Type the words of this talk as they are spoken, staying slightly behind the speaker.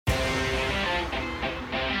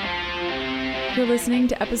You're listening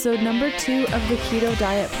to episode number 2 of the Keto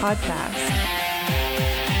Diet Podcast.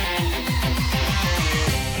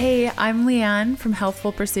 Hey, I'm Leanne from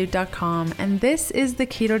healthfulpursuit.com, and this is the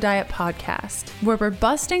Keto Diet Podcast, where we're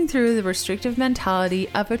busting through the restrictive mentality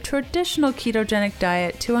of a traditional ketogenic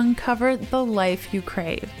diet to uncover the life you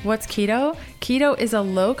crave. What's keto? Keto is a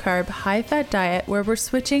low-carb, high-fat diet where we're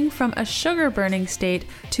switching from a sugar-burning state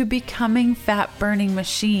to becoming fat-burning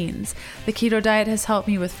machines. The keto diet has helped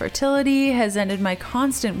me with fertility, has ended my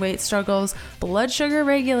constant weight struggles, blood sugar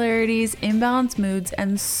irregularities, imbalanced moods,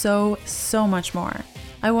 and so much more.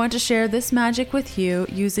 I want to share this magic with you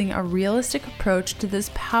using a realistic approach to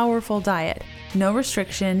this powerful diet. No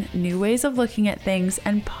restriction, new ways of looking at things,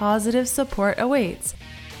 and positive support awaits.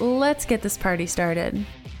 Let's get this party started.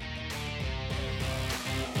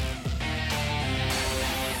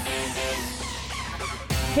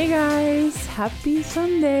 Hey guys, happy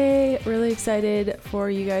Sunday. Really excited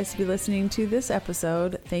for you guys to be listening to this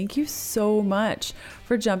episode. Thank you so much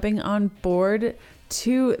for jumping on board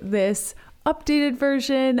to this updated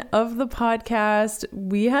version of the podcast.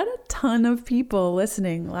 We had a ton of people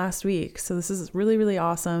listening last week, so this is really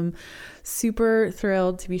awesome. Super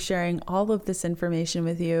thrilled to be sharing all of this information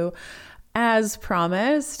with you. As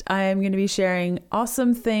promised, I am going to be sharing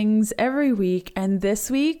awesome things every week, and this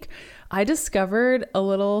week I discovered a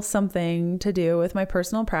little something to do with my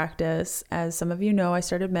personal practice. As some of you know, I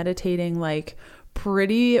started meditating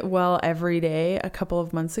pretty well every day a couple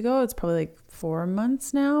of months ago. It's probably 4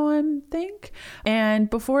 months now, I think. And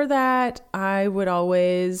before that, I would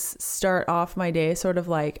always start off my day sort of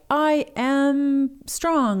like, I am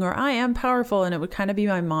strong or I am powerful. And it would kind of be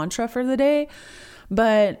my mantra for the day.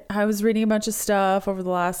 But I was reading a bunch of stuff over the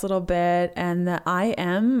last little bit, and the I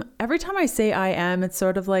am, every time I say I am, it's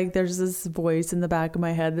sort of like there's this voice in the back of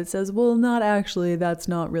my head that says, well, not actually, that's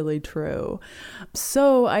not really true.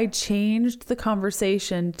 So I changed the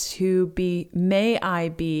conversation to be may I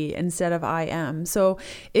be instead of I am. So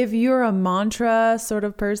if you're a mantra sort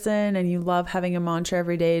of person and you love having a mantra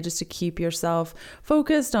every day just to keep yourself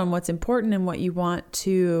focused on what's important and what you want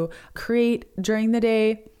to create during the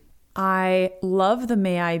day, I love the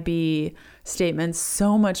may I be statements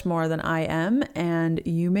so much more than I am, and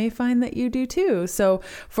you may find that you do too. So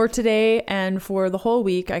for today and for the whole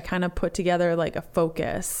week, I kind of put together like a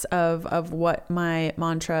focus of what my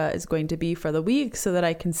mantra is going to be for the week so that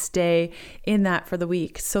I can stay in that for the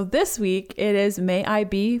week. So this week it is may I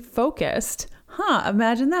be focused.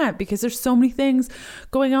 Imagine that, because there's so many things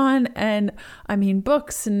going on, and I mean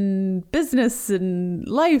books and business and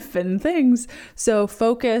life and things. So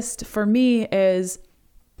focused for me is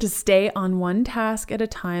to stay on one task at a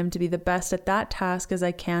time, to be the best at that task as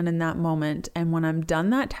I can in that moment. And when I'm done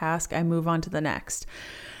that task, I move on to the next.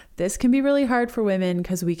 This can be really hard for women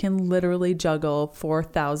because we can literally juggle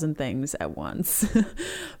 4,000 things at once.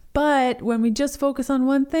 But when we just focus on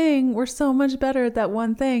one thing, we're so much better at that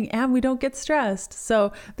one thing and we don't get stressed.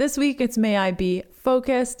 So this week it's may I be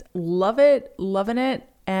focused, love it, loving it,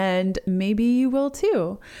 and maybe you will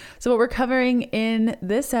too. So what we're covering in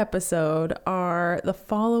this episode are the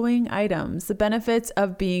following items: the benefits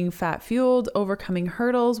of being fat fueled, overcoming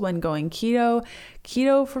hurdles when going keto,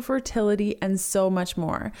 keto for fertility, and so much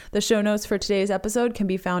more. The show notes for today's episode can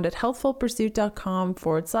be found at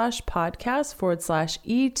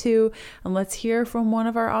healthfulpursuit.com/podcast/E2. And let's hear from one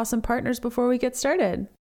of our awesome partners before we get started.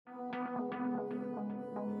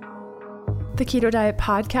 The Keto Diet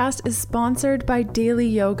Podcast is sponsored by Daily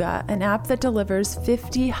Yoga, an app that delivers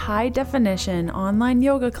 50 high-definition online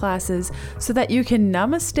yoga classes so that you can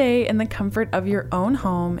namaste in the comfort of your own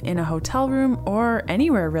home, in a hotel room, or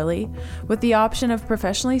anywhere really. With the option of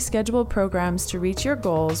professionally scheduled programs to reach your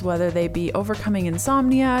goals, whether they be overcoming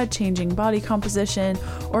insomnia, changing body composition,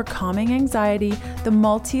 or calming anxiety, the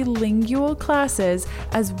multilingual classes,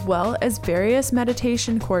 as well as various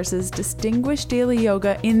meditation courses, distinguish daily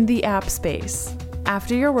yoga in the app space.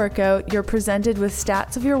 After your workout, you're presented with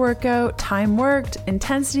stats of your workout, time worked,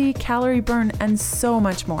 intensity, calorie burn, and so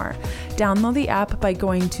much more. Download the app by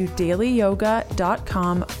going to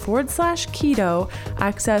dailyyoga.com/keto,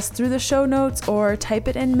 access through the show notes, or type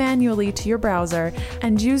it in manually to your browser,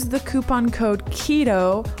 and use the coupon code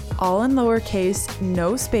KETO, all in lowercase,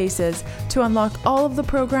 no spaces, to unlock all of the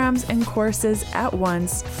programs and courses at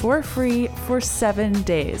once for free for 7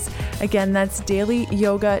 days. Again, that's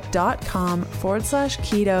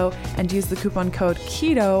dailyyoga.com/keto, and use the coupon code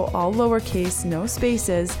KETO, all lowercase, no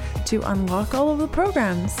spaces, to unlock all of the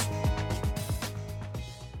programs.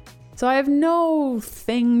 So I have no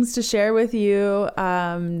things to share with you.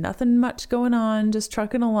 Nothing much going on, just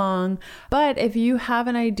trucking along. But if you have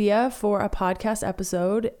an idea for a podcast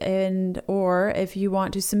episode or if you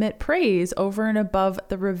want to submit praise over and above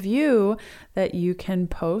the review that you can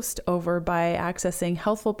post over by accessing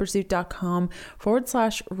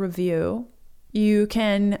healthfulpursuit.com/review, you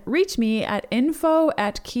can reach me at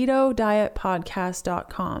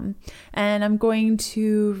info@ketodietpodcast.com. And I'm going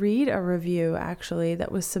to read a review actually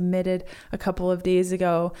that was submitted a couple of days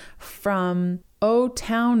ago from O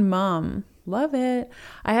Town Mom. Love it.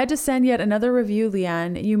 I had to send yet another review,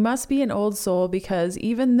 Leanne. You must be an old soul because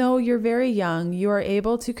even though you're very young, you are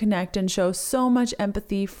able to connect and show so much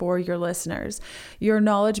empathy for your listeners. Your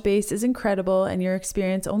knowledge base is incredible and your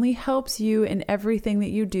experience only helps you in everything that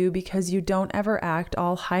you do because you don't ever act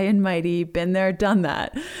all high and mighty. Been there, done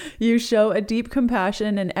that. You show a deep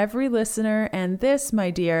compassion in every listener, and this, my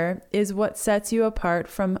dear, is what sets you apart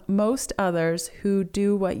from most others who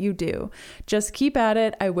do what you do. Just keep at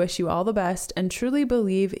it. I wish you all the best and truly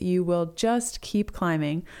believe you will just keep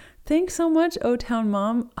climbing. Thanks so much, O Town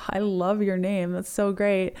Mom. I love your name. That's so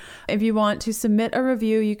great. If you want to submit a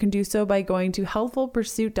review, you can do so by going to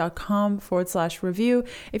healthfulpursuit.com/review.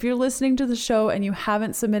 If you're listening to the show and you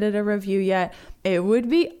haven't submitted a review yet, it would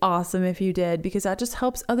be awesome if you did, because that just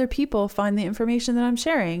helps other people find the information that I'm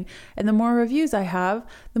sharing. And the more reviews I have,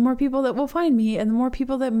 the more people that will find me and the more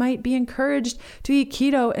people that might be encouraged to eat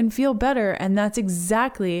keto and feel better. And that's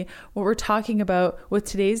exactly what we're talking about with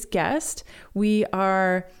today's guest. We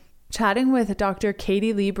are chatting with Dr.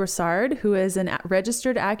 Katie Li-Broussard, who is a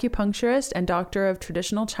registered acupuncturist and doctor of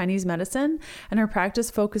traditional Chinese medicine, and her practice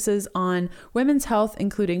focuses on women's health,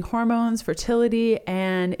 including hormones, fertility,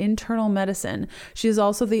 and internal medicine. She is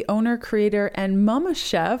also the owner, creator, and mama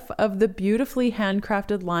chef of the beautifully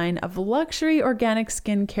handcrafted line of luxury organic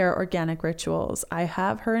skincare organic rituals. I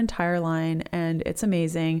have her entire line, and it's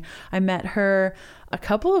amazing. I met her a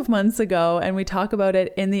couple of months ago, and we talk about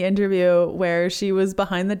it in the interview where she was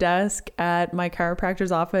behind the desk at my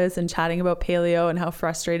chiropractor's office and chatting about paleo and how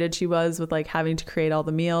frustrated she was with like having to create all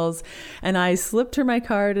the meals. And I slipped her my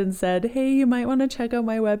card and said, hey, you might want to check out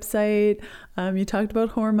my website. You talked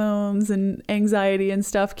about hormones and anxiety and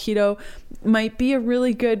stuff. Keto might be a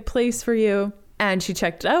really good place for you. And she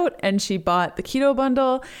checked it out and she bought the keto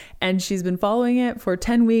bundle and she's been following it for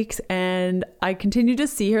 10 weeks. And I continue to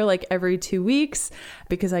see her like every 2 weeks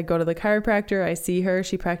because I go to the chiropractor. I see her.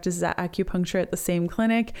 She practices acupuncture at the same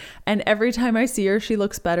clinic. And every time I see her, she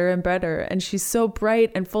looks better and better. And she's so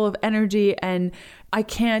bright and full of energy. And I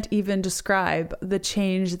can't even describe the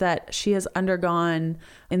change that she has undergone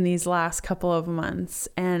in these last couple of months.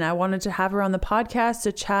 And I wanted to have her on the podcast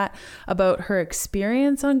to chat about her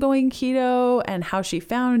experience on going keto and how she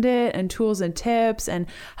found it and tools and tips and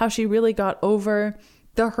how she really got over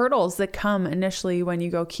the hurdles that come initially when you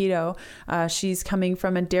go keto. She's coming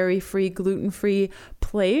from a dairy-free, gluten-free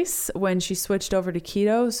place when she switched over to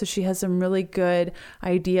keto. So she has some really good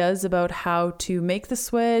ideas about how to make the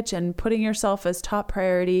switch and putting yourself as top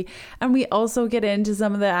priority. And we also get into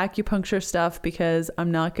some of the acupuncture stuff because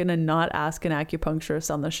I'm not going to not ask an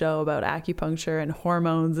acupuncturist on the show about acupuncture and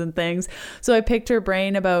hormones and things. So I picked her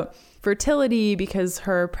brain about fertility because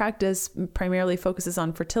her practice primarily focuses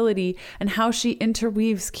on fertility and how she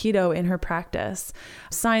interweaves keto in her practice.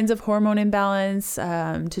 Signs of hormone imbalance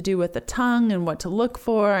to do with the tongue and what to look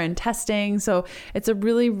for and testing. So it's a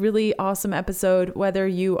really, really awesome episode, whether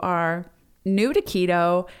you are new to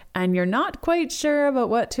keto and you're not quite sure about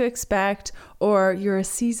what to expect, or you're a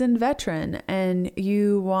seasoned veteran and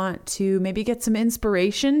you want to maybe get some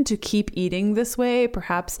inspiration to keep eating this way.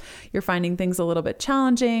 Perhaps you're finding things a little bit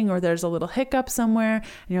challenging, or there's a little hiccup somewhere and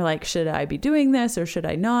you're like, should I be doing this or should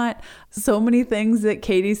I not? So many things that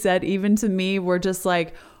Katie said, even to me, were just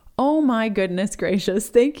like, oh my goodness gracious.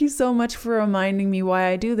 Thank you so much for reminding me why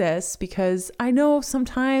I do this, because I know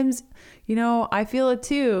sometimes, I feel it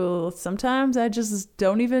too. Sometimes I just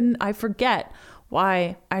I forget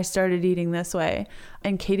why I started eating this way.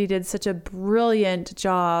 And Katie did such a brilliant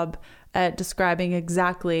job at describing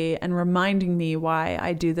exactly and reminding me why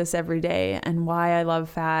I do this every day and why I love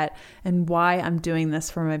fat and why I'm doing this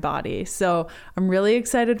for my body. So I'm really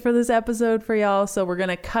excited for this episode for y'all. So we're going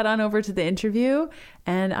to cut on over to the interview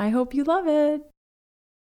and I hope you love it.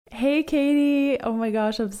 Hey, Katie. Oh my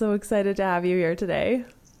gosh, I'm so excited to have you here today.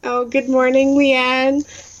 Oh, good morning, Leanne.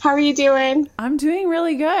 How are you doing? I'm doing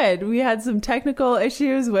really good. We had some technical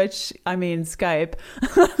issues, Skype.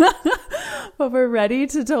 But we're ready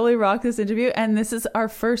to totally rock this interview. And this is our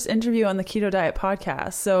first interview on the Keto Diet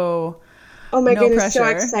podcast. So Oh my No goodness, so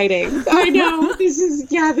pressure. exciting. I know. This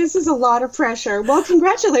is a lot of pressure. Well,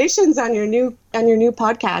 congratulations on your new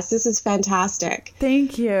podcast. This is fantastic.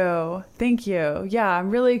 Thank you. Thank you. Yeah, I'm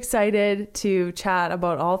really excited to chat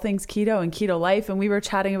about all things keto and keto life. And we were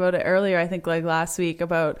chatting about it earlier, I think like last week,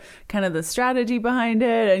 about kind of the strategy behind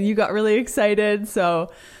it. And you got really excited.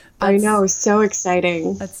 So I know, so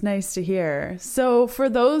exciting. That's nice to hear. So for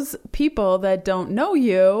those people that don't know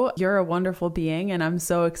you, you're a wonderful being, and I'm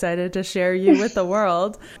so excited to share you with the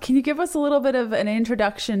world. Can you give us a little bit of an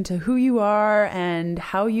introduction to who you are and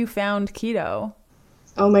how you found keto?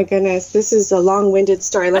 Oh my goodness, this is a long-winded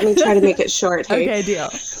story. Let me try to make it short. Hey? Okay,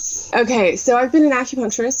 deal. Okay, so I've been an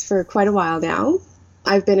acupuncturist for quite a while now.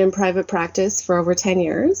 I've been in private practice for over 10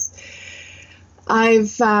 years. I'm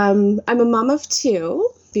a mom of two.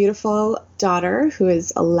 Beautiful daughter who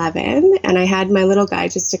is 11, and I had my little guy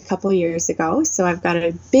just a couple years ago, so I've got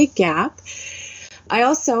a big gap. I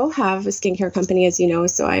also have a skincare company, as you know,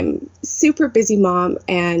 so I'm super busy mom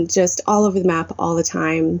and just all over the map all the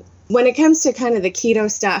time. When it comes to kind of the keto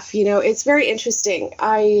stuff, it's very interesting.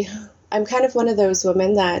 I'm kind of one of those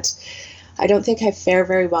women that I don't think I fare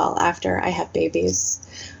very well after I have babies.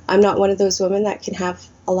 I'm not one of those women that can have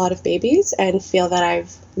a lot of babies and feel that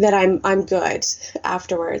I'm good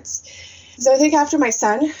afterwards. So I think after my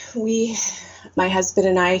son, my husband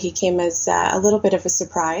and I, he came as a little bit of a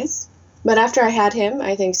surprise. But after I had him,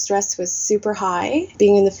 I think stress was super high.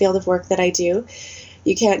 Being in the field of work that I do,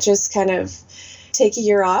 you can't just kind of take a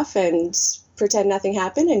year off and pretend nothing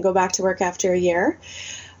happened and go back to work after a year.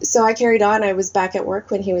 So I carried on. I was back at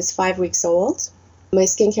work when he was 5 weeks old. My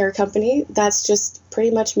skincare company, that's just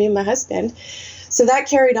pretty much me and my husband. So that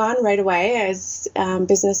carried on right away as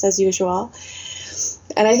business as usual.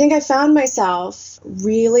 And I think I found myself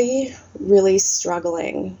really, really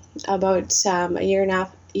struggling about a year and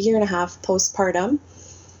a half postpartum.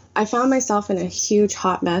 I found myself in a huge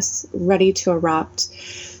hot mess, ready to erupt.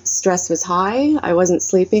 Stress was high. I wasn't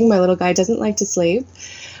sleeping. My little guy doesn't like to sleep.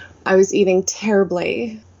 I was eating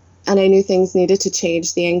terribly, and I knew things needed to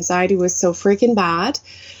change. The anxiety was so freaking bad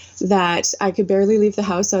that I could barely leave the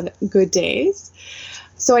house on good days.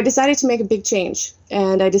 So I decided to make a big change.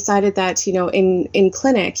 And I decided that, in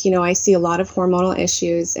clinic, I see a lot of hormonal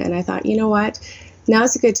issues. And I thought, you know what,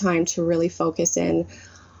 now's a good time to really focus in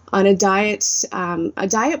on a diet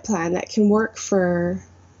plan that can work for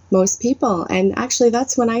most people. And actually,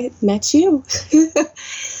 that's when I met you.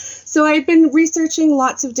 So I've been researching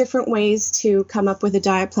lots of different ways to come up with a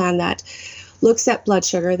diet plan that looks at blood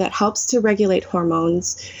sugar, that helps to regulate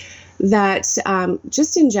hormones, that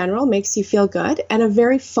just in general makes you feel good, and a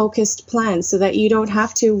very focused plan so that you don't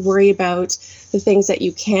have to worry about the things that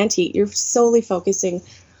you can't eat. You're solely focusing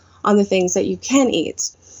on the things that you can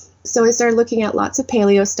eat. So I started looking at lots of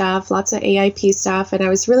paleo stuff, lots of AIP stuff, and I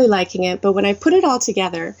was really liking it. But when I put it all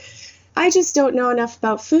together, I just don't know enough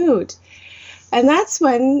about food. And that's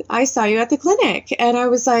when I saw you at the clinic, and I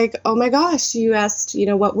was like, oh my gosh, you asked,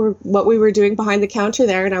 what we were doing behind the counter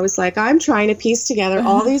there. And I was like, I'm trying to piece together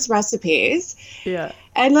all these recipes. Yeah.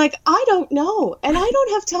 And I don't know. And I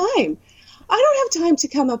don't have time. I don't have time to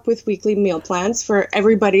come up with weekly meal plans for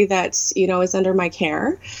everybody that, is under my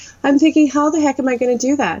care. I'm thinking, how the heck am I going to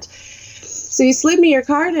do that? So you slid me your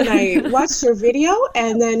card and I watched your video,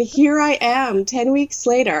 and then here I am 10 weeks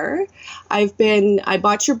later. I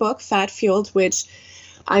bought your book, Fat Fueled, which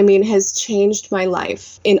has changed my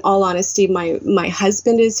life. In all honesty, my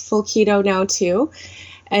husband is full keto now too.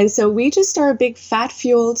 And so we just are a big fat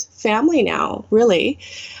fueled family now, really.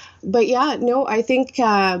 But yeah, no, I think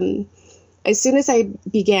as soon as I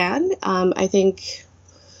began, I think,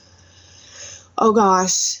 oh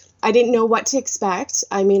gosh, I didn't know what to expect.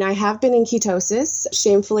 I have been in ketosis.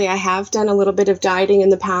 Shamefully, I have done a little bit of dieting in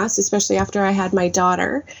the past, especially after I had my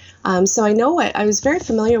daughter. So I was very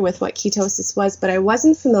familiar with what ketosis was, but I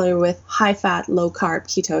wasn't familiar with high-fat, low-carb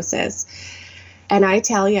ketosis. And I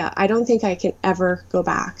tell you, I don't think I can ever go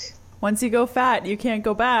back. Once you go fat, you can't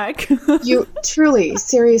go back. You truly,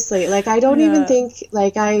 seriously, I don't even think,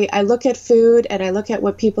 I look at food and I look at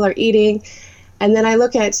what people are eating. And then I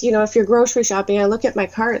look at, if you're grocery shopping, I look at my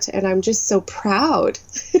cart and I'm just so proud.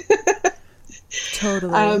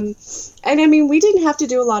 Totally. And we didn't have to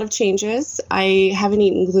do a lot of changes. I haven't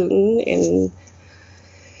eaten gluten in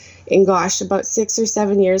about 6 or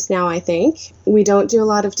 7 years now, I think. We don't do a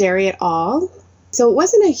lot of dairy at all. So it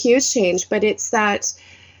wasn't a huge change, but it's that,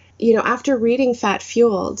 after reading Fat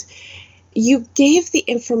Fueled, you gave the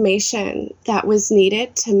information that was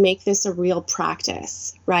needed to make this a real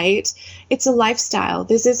practice, right? It's a lifestyle.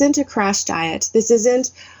 This isn't a crash diet. This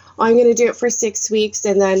isn't, I'm going to do it for 6 weeks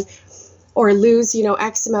and then or lose,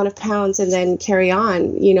 X amount of pounds and then carry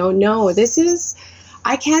on. No,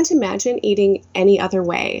 I can't imagine eating any other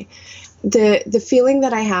way. The feeling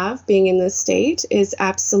that I have being in this state is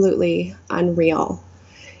absolutely unreal.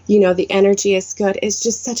 The energy is good. It's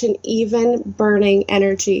just such an even burning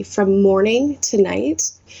energy from morning to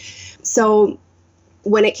night. So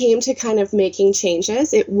when it came to kind of making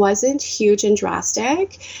changes, it wasn't huge and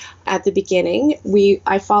drastic at the beginning.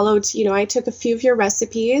 I followed, I took a few of your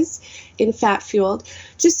recipes in Fat Fueled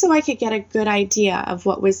just so I could get a good idea of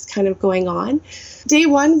what was kind of going on. Day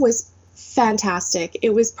one was fantastic.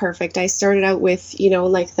 It was perfect. I started out with,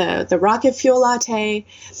 like the rocket fuel latte,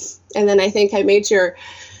 and then I think I made your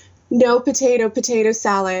no potato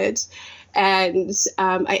salad. And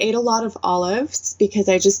I ate a lot of olives because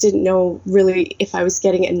I just didn't know really if I was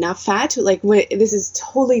getting enough fat. This is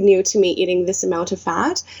totally new to me, eating this amount of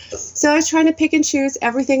fat. So I was trying to pick and choose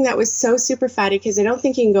everything that was so super fatty because I don't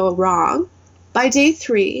think you can go wrong. By day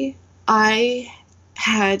 3, I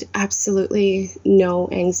had absolutely no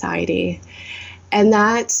anxiety. And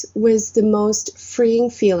that was the most freeing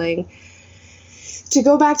feeling. To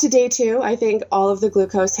go back to day 2, I think all of the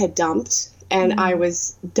glucose had dumped. And I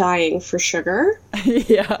was dying for sugar.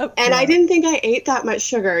 And I didn't think I ate that much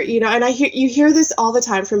sugar, and you hear this all the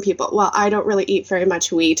time from people. Well, I don't really eat very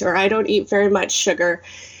much wheat, or I don't eat very much sugar.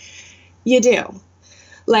 You do.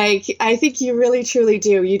 I think you really truly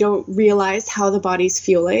do. You don't realize how the body's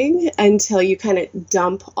fueling until you kind of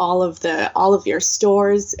dump all of your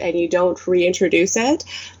stores and you don't reintroduce it.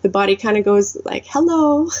 The body kind of goes like,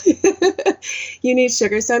 hello, you need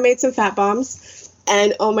sugar. So I made some fat bombs,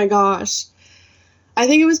 and oh my gosh, I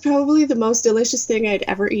think it was probably the most delicious thing I'd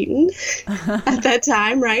ever eaten at that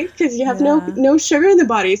time, right? Because you have no sugar in the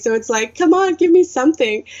body. So it's like, come on, give me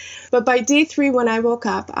something. But by day 3, when I woke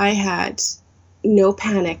up, I had no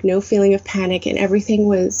panic, no feeling of panic, and everything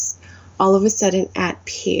was all of a sudden at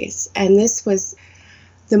peace. And this was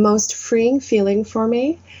the most freeing feeling for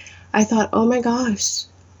me. I thought, oh my gosh,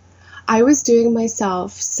 I was doing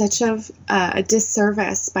myself such a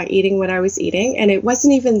disservice by eating what I was eating, and it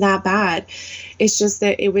wasn't even that bad. It's just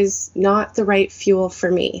that it was not the right fuel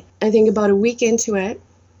for me. I think about a week into it,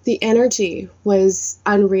 the energy was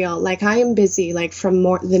unreal. I am busy, from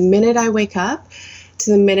the minute I wake up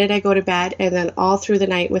to the minute I go to bed, and then all through the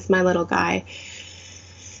night with my little guy.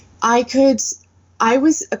 I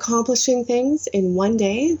was accomplishing things in one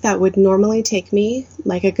day that would normally take me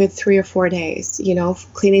a good 3 or 4 days,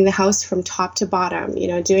 cleaning the house from top to bottom,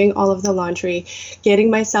 doing all of the laundry,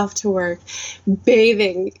 getting myself to work,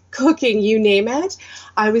 bathing, cooking, you name it.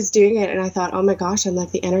 I was doing it, and I thought, oh my gosh, I'm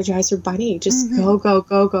like the Energizer Bunny. Just go, go,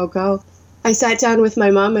 go, go, go. I sat down with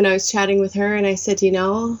my mom and I was chatting with her, and I said,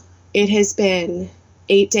 it has been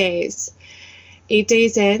 8 days. 8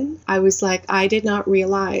 days in, I was like, I did not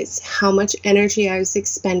realize how much energy I was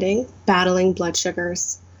expending battling blood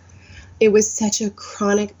sugars. It was such a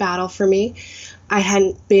chronic battle for me. I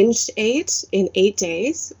hadn't binged in 8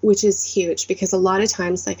 days, which is huge because a lot of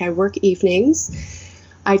times, I work evenings,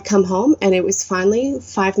 I'd come home and it was finally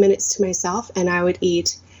 5 minutes to myself, and I would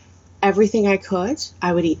eat everything I could.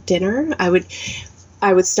 I would eat dinner. I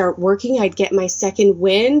would start working. I'd get my second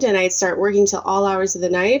wind, and I'd start working till all hours of the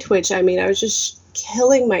night, which, I was just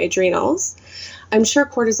killing my adrenals. I'm sure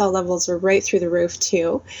cortisol levels were right through the roof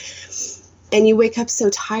too. And you wake up so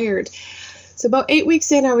tired. So about 8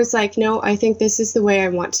 weeks in, I was like, no, I think this is the way I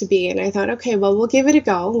want to be. And I thought, okay, well, we'll give it a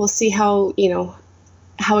go. We'll see how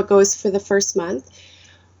it goes for the first month.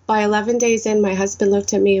 By 11 days in, my husband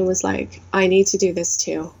looked at me and was like, I need to do this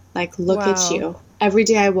too. Look Wow. at you. Every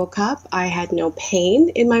day I woke up, I had no pain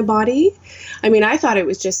in my body. I thought it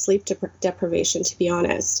was just sleep deprivation, to be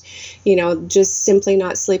honest. Just simply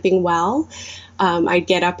not sleeping well. I'd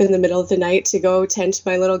get up in the middle of the night to go tend to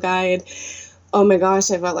my little guy, and oh my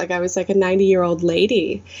gosh, I felt like I was like a 90-year-old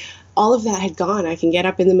lady. All of that had gone. I can get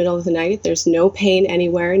up in the middle of the night. There's no pain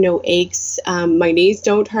anywhere, no aches. My knees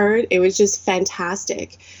don't hurt. It was just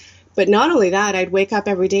fantastic. But not only that, I'd wake up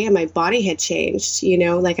every day and my body had changed,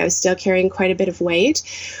 I was still carrying quite a bit of weight,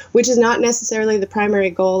 which is not necessarily the primary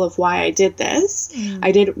goal of why I did this.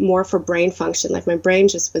 I did it more for brain function. My brain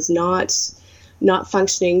just was not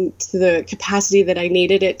functioning to the capacity that I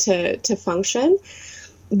needed it to function.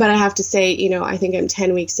 But I have to say, I think I'm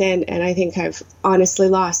 10 weeks in, and I think I've honestly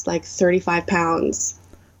lost 35 pounds.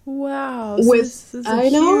 Wow. So this is a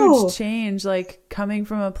huge change, coming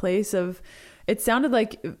from a place of, it sounded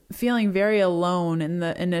like feeling very alone in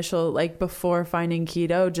the initial, before finding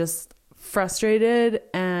keto, just frustrated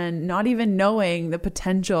and not even knowing the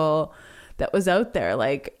potential that was out there.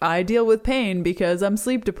 Like, I deal with pain because I'm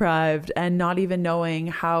sleep deprived, and not even knowing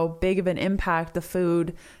how big of an impact the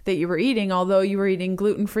food that you were eating, although you were eating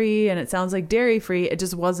gluten-free and it sounds like dairy-free, it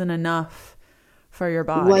just wasn't enough for your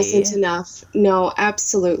body. Wasn't enough. No,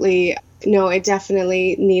 absolutely. No, it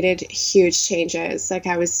definitely needed huge changes. Like,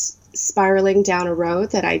 I was spiraling down a road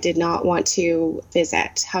that I did not want to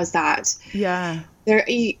visit. How's that? Yeah. There,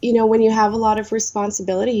 when you have a lot of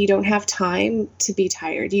responsibility, you don't have time to be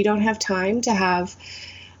tired. You don't have time to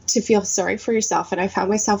feel sorry for yourself. And I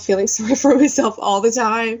found myself feeling sorry for myself all the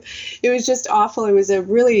time. It was just awful. It was a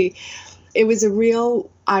real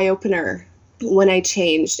eye-opener when I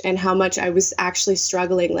changed and how much I was actually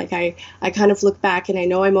struggling. Like, I kind of look back, and I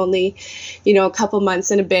know I'm only, a couple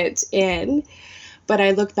months and a bit in, but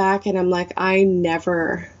I look back and I'm like, I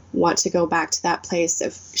never want to go back to that place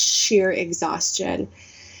of sheer exhaustion.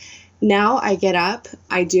 Now I get up,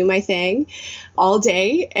 I do my thing all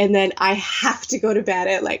day, and then I have to go to bed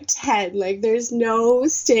at like 10. Like, there's no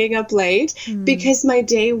staying up late because my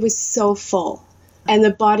day was so full. And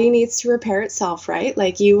the body needs to repair itself, right?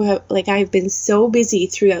 Like, I've been so busy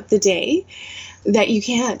throughout the day that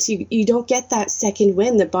you don't get that second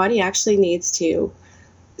wind. The body actually needs to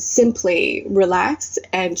simply relax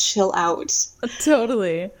and chill out.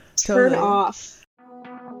 Totally. Turn off.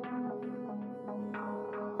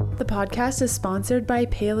 The podcast is sponsored by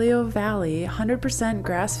Paleo Valley 100%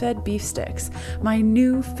 grass-fed beef sticks, my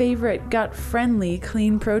new favorite gut-friendly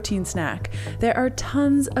clean protein snack. There are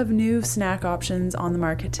tons of new snack options on the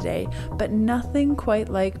market today, but nothing quite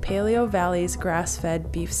like Paleo Valley's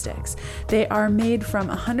grass-fed beef sticks. They are made from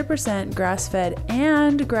 100% grass-fed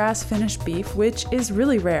and grass-finished beef, which is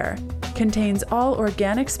really rare. Contains all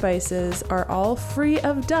organic spices, are all free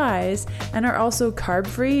of dyes, and are also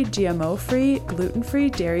carb-free, GMO-free, gluten-free,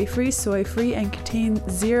 dairy-free, soy-free, and contain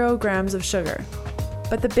 0 grams of sugar.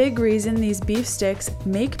 But the big reason these beef sticks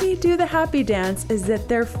make me do the happy dance is that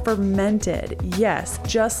they're fermented. Yes,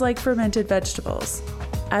 just like fermented vegetables.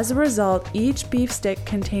 As a result, each beef stick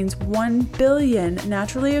contains 1 billion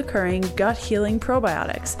naturally occurring gut-healing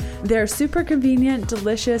probiotics. They're super convenient,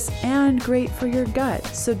 delicious, and great for your gut,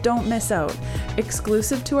 so don't miss out.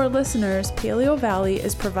 Exclusive to our listeners, Paleo Valley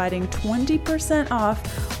is providing 20%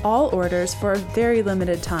 off all orders for a very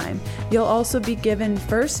limited time. You'll also be given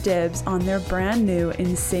first dibs on their brand new,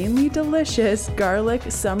 insanely delicious garlic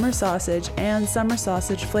summer sausage and summer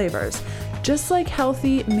sausage flavors, just like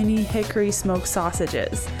healthy mini hickory smoked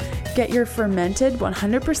sausages. Get your fermented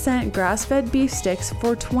 100% grass-fed beef sticks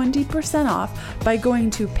for 20% off by going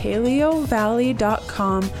to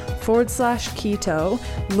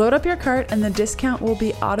paleovalley.com/keto. Load up your cart and the discount will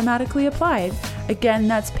be automatically applied. Again,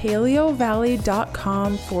 that's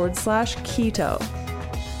paleovalley.com/keto.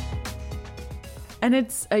 And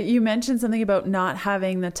it's, you mentioned something about not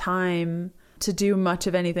having the time to do much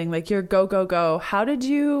of anything, like you're go, go, go. How did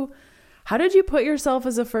you put yourself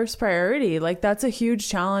as a first priority? Like, that's a huge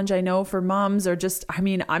challenge, I know, for moms, or just,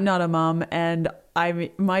 I'm not a mom, and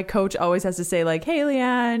my coach always has to say, like, hey,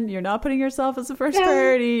 Leanne, you're not putting yourself as a first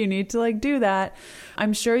priority. You need to like do that.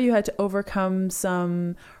 I'm sure you had to overcome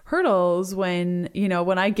some hurdles when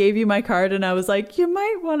I gave you my card and I was like, you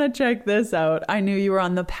might want to check this out. I knew you were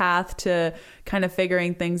on the path to kind of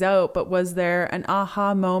figuring things out, but was there an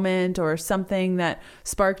aha moment or something that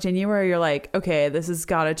sparked in you where you're like, okay, this has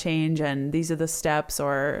got to change, and these are the steps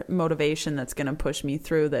or motivation that's going to push me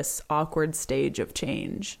through this awkward stage of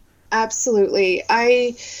change? Absolutely.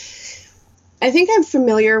 I think I'm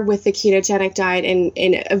familiar with the ketogenic diet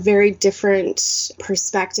in a very different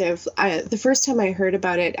perspective. The first time I heard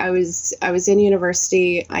about it, I was in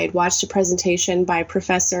university. I had watched a presentation by a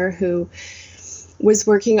professor who was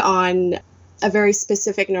working on a very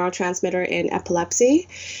specific neurotransmitter in epilepsy.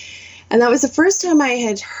 And that was the first time I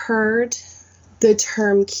had heard the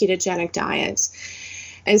term ketogenic diet.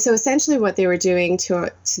 And so essentially what they were doing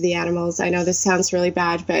to the animals, I know this sounds really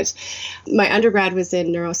bad, but my undergrad was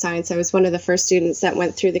in neuroscience. I was one of the first students that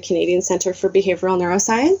went through the Canadian Centre for Behavioral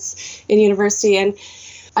Neuroscience in university. And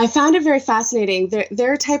I found it very fascinating.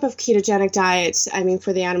 Their type of ketogenic diet,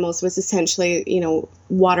 for the animals was essentially,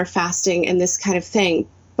 water fasting and this kind of thing.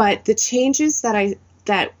 But the changes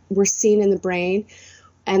that were seen in the brain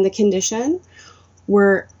and the condition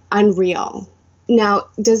were unreal. Now,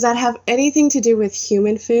 does that have anything to do with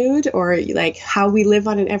human food or like how we live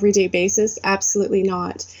on an everyday basis? Absolutely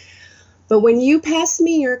not. But when you passed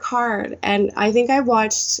me your card, and I think I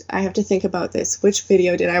have to think about this. Which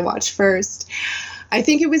video did I watch first? I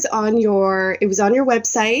think it was on your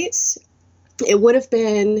website. It would have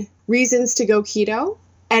been Reasons to Go Keto.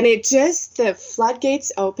 And it just, the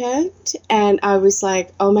floodgates opened, and I was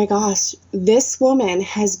like, oh my gosh, this woman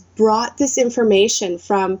has brought this information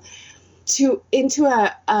into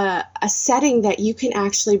a setting that you can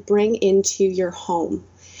actually bring into your home.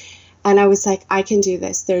 And I was like, I can do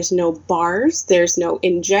this. There's no bars, there's no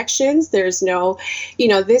injections, there's no,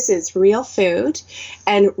 this is real food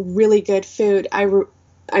and really good food. I'm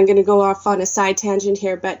going to go off on a side tangent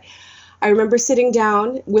here, but I remember sitting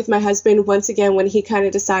down with my husband once again when he kind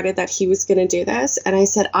of decided that he was going to do this. And I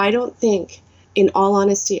said, I don't think, in all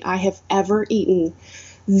honesty, I have ever eaten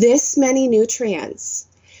this many nutrients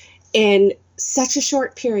in such a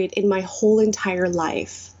short period in my whole entire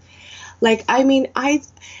life. Like, I mean,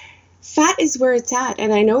 fat is where it's at.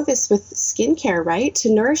 And I know this with skincare, right?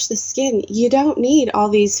 To nourish the skin, you don't need all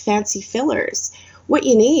these fancy fillers. What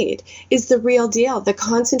you need is the real deal, the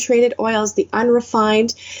concentrated oils, the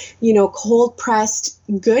unrefined, cold pressed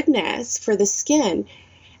goodness for the skin.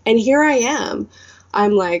 And here I am.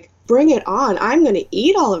 I'm like, bring it on. I'm going to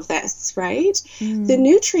eat all of this, right? The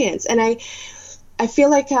nutrients. And I feel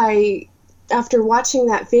like after watching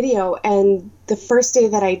that video and the first day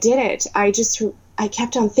that I did it, I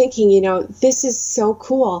kept on thinking, this is so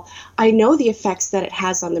cool. I know the effects that it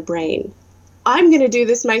has on the brain. I'm going to do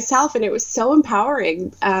this myself. And it was so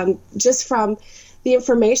empowering, just from the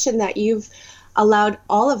information that you've allowed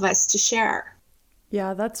all of us to share.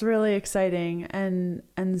 Yeah, that's really exciting and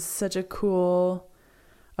such a cool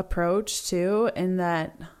approach too, in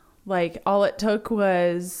that, like, all it took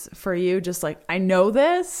was for you just like, I know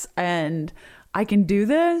this and I can do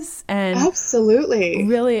this. And absolutely,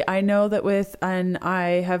 really, I know that and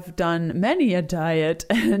I have done many a diet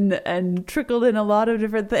and trickled in a lot of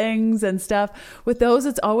different things and stuff. With those,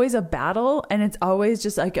 it's always a battle, and it's always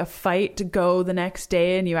just like a fight to go the next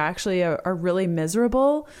day, and you actually are really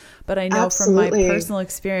miserable. But I know absolutely, from my personal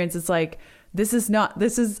experience, it's like,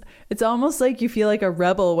 it's almost like you feel like a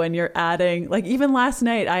rebel when you're adding, like, even last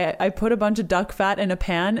night, I put a bunch of duck fat in a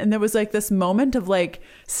pan, and there was like this moment of like,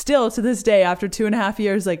 still to this day, after 2.5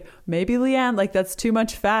 years, like, maybe Leanne, like, that's too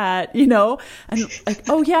much fat, and like,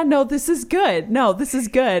 oh yeah, no, this is good. No, this is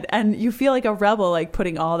good. And you feel like a rebel, like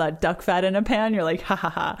putting all that duck fat in a pan. You're like, ha ha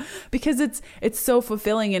ha, because it's so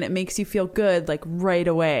fulfilling and it makes you feel good, like, right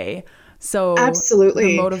away. So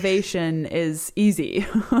absolutely, the motivation is easy.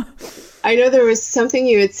 I know there was something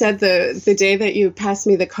you had said the day that you passed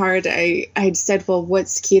me the card. I'd said, well,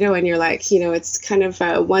 what's keto? And you're like, it's kind of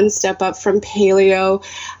one step up from paleo.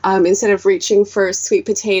 Instead of reaching for sweet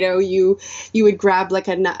potato, you would grab like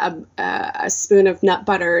a spoon of nut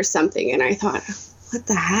butter or something. And I thought, what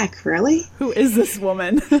the heck, really? Who is this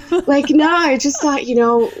woman? Like, no, I just thought,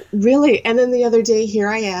 really. And then the other day, here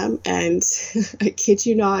I am, and I kid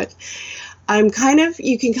you not,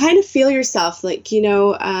 you can kind of feel yourself, like,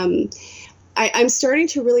 I'm starting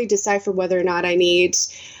to really decipher whether or not I need,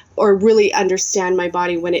 or really understand my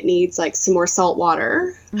body when it needs like some more salt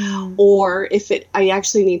water, or if I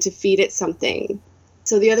actually need to feed it something.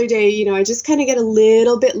 So the other day, I just kind of get a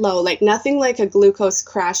little bit low, like nothing like a glucose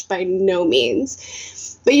crash by no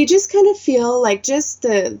means, but you just kind of feel like just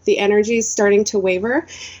the energy is starting to waver.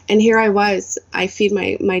 And here I feed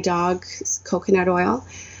my dog coconut oil,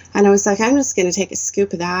 and I was like, I'm just going to take a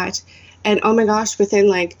scoop of that. And oh my gosh, within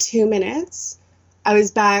like 2 minutes, I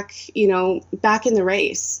was back in the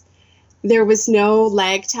race. There was no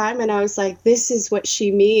lag time. And I was like, this is what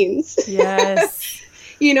she means. Yes.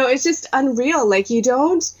 It's just unreal. Like,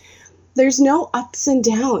 there's no ups and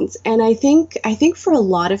downs. And I think for a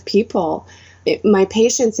lot of people, my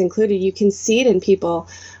patients included, you can see it in people,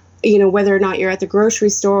 whether or not you're at the grocery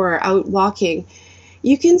store or out walking,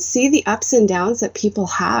 you can see the ups and downs that people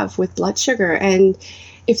have with blood sugar. And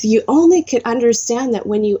if you only could understand that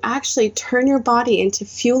when you actually turn your body into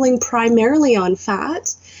fueling primarily on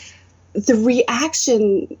fat, the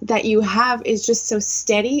reaction that you have is just so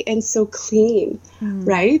steady and so clean,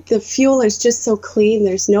 right? The fuel is just so clean.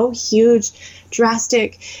 There's no huge,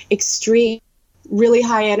 drastic, extreme, really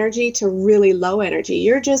high energy to really low energy.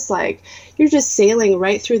 You're just sailing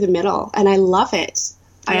right through the middle. And I love it.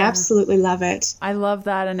 Yeah. I absolutely love it. I love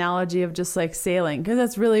that analogy of just like sailing, because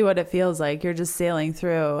that's really what it feels like. You're just sailing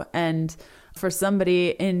through. And for somebody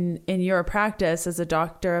in your practice as a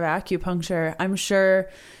doctor of acupuncture, I'm sure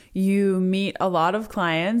you meet a lot of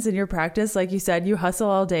clients in your practice. Like you said, you hustle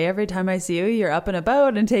all day. Every time I see you, you're up and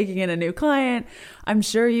about and taking in a new client. I'm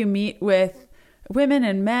sure you meet with women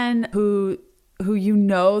and men who the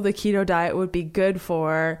keto diet would be good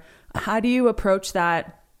for. How do you approach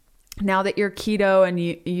that now that you're keto and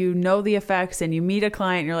you know the effects, and you meet a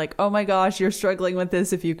client and you're like, oh my gosh, you're struggling with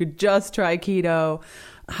this. If you could just try keto.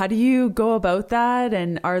 How do you go about that?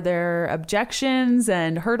 And are there objections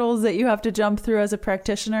and hurdles that you have to jump through as a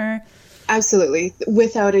practitioner? Absolutely,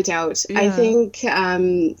 without a doubt. Yeah. I think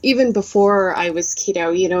even before I was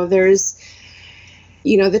keto,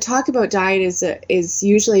 the talk about diet is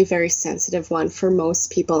usually a very sensitive one for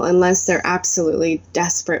most people, unless they're absolutely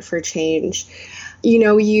desperate for change.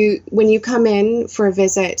 When you come in for a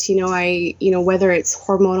visit, whether it's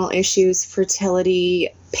hormonal issues, fertility,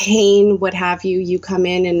 pain, what have you, you come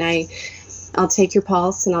in and I'll take your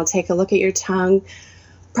pulse and I'll take a look at your tongue,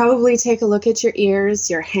 probably take a look at your ears,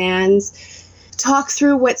 your hands, talk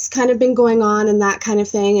through what's kind of been going on and that kind of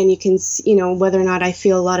thing. And you can, whether or not I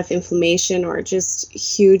feel a lot of inflammation or just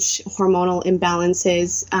huge hormonal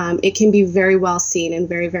imbalances, it can be very well seen and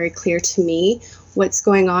very, very clear to me what's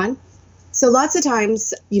going on. So lots of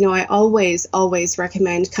times, I always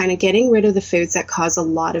recommend kind of getting rid of the foods that cause a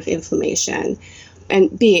lot of inflammation. And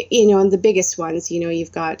and the biggest ones,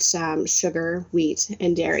 you've got sugar, wheat,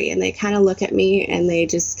 and dairy. And they kind of look at me and they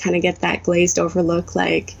just kind of get that glazed over look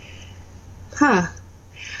like,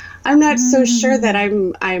 I'm not so sure that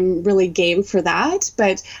I'm really game for that.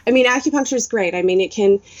 But I mean, acupuncture is great. I mean,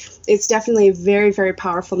 it's definitely a very, very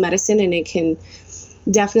powerful medicine, and it can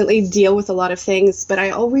definitely deal with a lot of things. But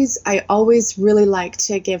I always really like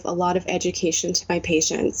to give a lot of education to my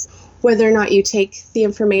patients. Whether or not you take the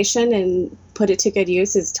information and put it to good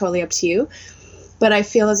use is totally up to you. But I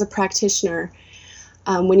feel as a practitioner,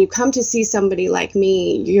 when you come to see somebody like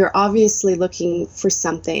me, you're obviously looking for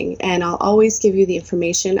something, and I'll always give you the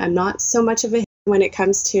information. I'm not so much of a when it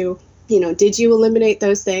comes to, did you eliminate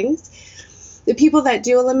those things? The people that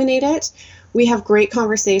do eliminate it, we have great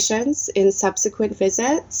conversations in subsequent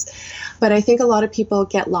visits, but I think a lot of people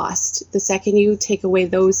get lost. The second you take away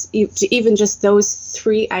those, even just those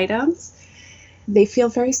 3 items, they feel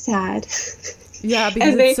very sad. Yeah,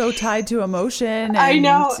 because it's so tied to emotion. And, I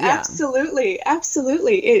know, yeah. Absolutely.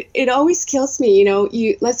 It always kills me.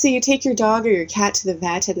 Let's say you take your dog or your cat to the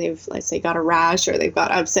vet and they've, let's say, got a rash or they've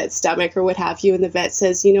got upset stomach or what have you, and the vet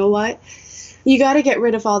says, you know what? You got to get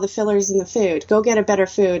rid of all the fillers in the food. Go get a better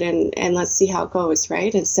food and let's see how it goes,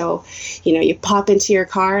 right? And so, you pop into your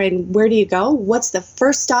car and where do you go? What's the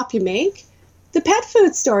first stop you make? The pet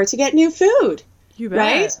food store to get new food. You bet.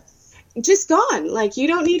 Right? Just gone. Like, you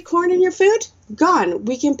don't need corn in your food? Gone.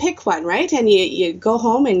 We can pick one, right? And you go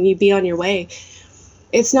home and you be on your way.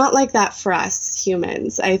 It's not like that for us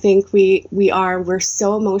humans. I think we're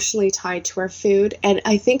so emotionally tied to our food. And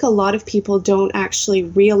I think a lot of people don't actually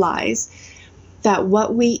realize that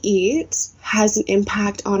what we eat has an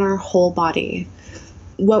impact on our whole body.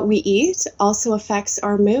 What we eat also affects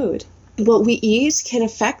our mood. What we eat can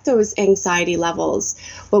affect those anxiety levels.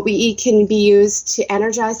 What we eat can be used to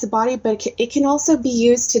energize the body, but it can also be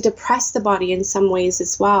used to depress the body in some ways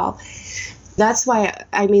as well. That's why,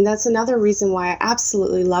 that's another reason why I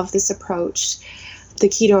absolutely love this approach, the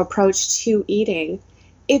keto approach to eating.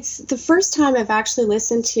 It's the first time I've actually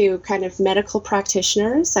listened to kind of medical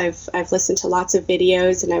practitioners. I've listened to lots of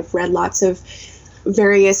videos and I've read lots of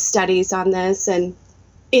various studies on this. And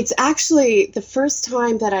it's actually the first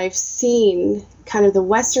time that I've seen kind of the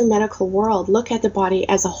Western medical world look at the body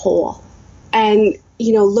as a whole. And,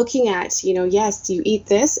 looking at, yes, you eat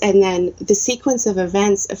this, and then the sequence of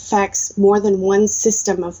events affects more than one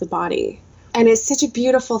system of the body. And it's such a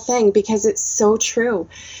beautiful thing because it's so true.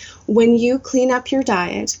 When you clean up your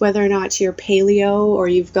diet, whether or not you're paleo or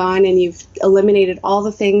you've gone and you've eliminated all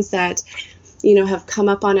the things that, have come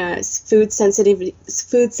up on a food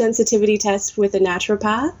sensitivity test with a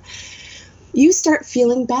naturopath, you start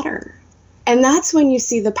feeling better. And that's when you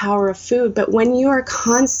see the power of food. But when you are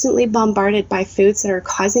constantly bombarded by foods that are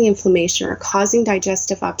causing inflammation or causing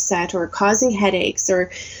digestive upset or causing headaches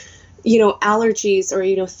or, allergies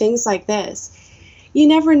or, things like this, you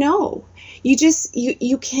never know.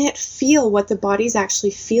 You can't feel what the body's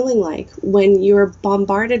actually feeling like when you're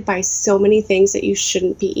bombarded by so many things that you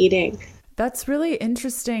shouldn't be eating. That's really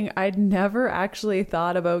interesting. I'd never actually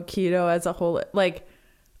thought about keto as a whole. Like,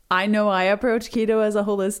 I know I approach keto as a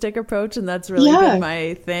holistic approach, and that's really been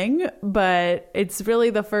my thing. But it's really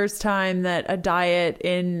the first time that a diet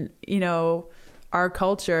in, our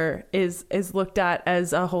culture is looked at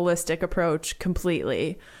as a holistic approach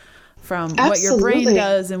completely. From what your brain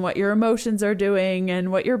does and what your emotions are doing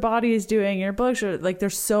and what your body is doing, your blood sugar, like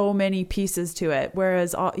there's so many pieces to it.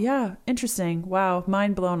 Whereas, interesting. Wow.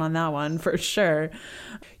 Mind blown on that one for sure.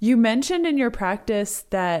 You mentioned in your practice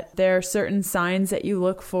that there are certain signs that you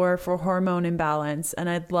look for hormone imbalance. And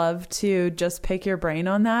I'd love to just pick your brain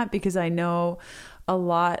on that because I know a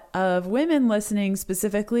lot of women listening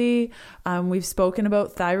specifically. We've spoken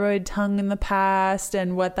about thyroid tongue in the past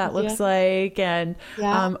and what that looks like. And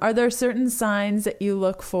are there certain signs that you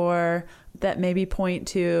look for that maybe point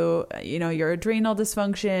to, your adrenal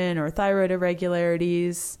dysfunction or thyroid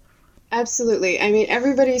irregularities? Absolutely. I mean,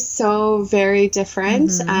 everybody's so very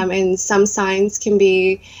different. And some signs can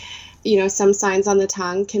be, some signs on the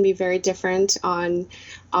tongue can be very different on,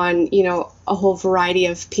 a whole variety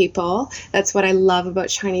of people. That's what I love about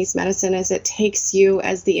Chinese medicine, is it takes you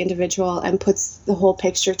as the individual and puts the whole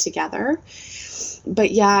picture together.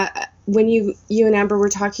 But yeah, when you and Amber were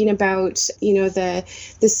talking about, the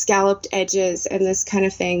scalloped edges and this kind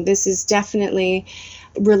of thing, this is definitely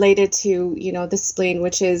related to, the spleen,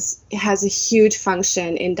 which has a huge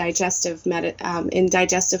function in digestive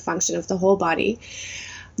function of the whole body.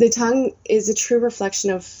 The tongue is a true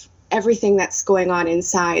reflection of everything that's going on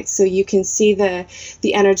inside. So you can see the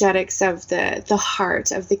energetics of the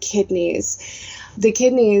heart, of the kidneys. The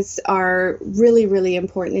kidneys are really, really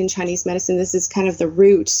important in Chinese medicine. This is kind of the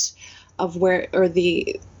root of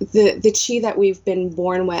the qi that we've been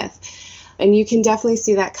born with. And you can definitely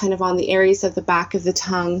see that kind of on the areas of the back of the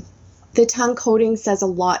tongue. The tongue coating says a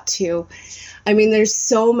lot too. I mean, there's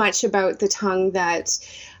so much about the tongue that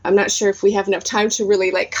I'm not sure if we have enough time to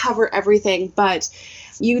really cover everything, but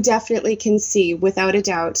you definitely can see, without a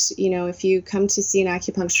doubt, if you come to see an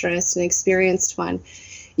acupuncturist, an experienced one,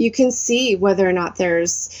 you can see whether or not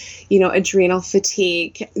there's, adrenal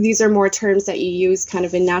fatigue. These are more terms that you use kind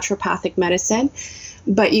of in naturopathic medicine,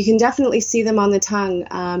 but you can definitely see them on the tongue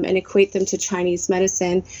and equate them to Chinese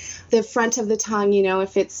medicine. The front of the tongue,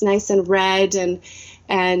 if it's nice and red and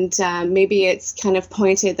maybe it's kind of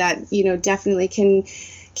pointed, that, definitely can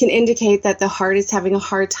indicate that the heart is having a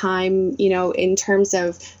hard time, in terms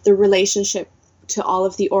of the relationship to all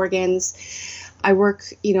of the organs. I work,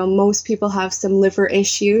 most people have some liver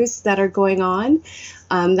issues that are going on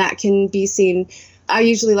that can be seen. I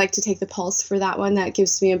usually like to take the pulse for that one. That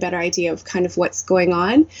gives me a better idea of kind of what's going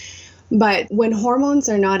on. But when hormones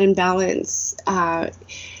are not in balance,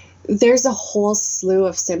 there's a whole slew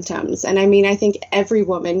of symptoms. And I mean, I think every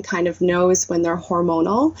woman kind of knows when they're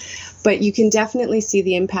hormonal, but you can definitely see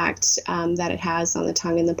the impact that it has on the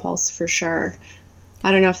tongue and the pulse for sure.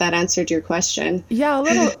 I don't know if that answered your question. Yeah, a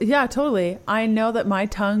little. Yeah, totally. I know that my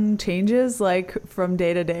tongue changes from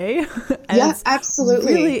day to day. And yeah,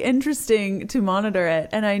 absolutely. It's really interesting to monitor it.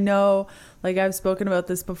 And I know, I've spoken about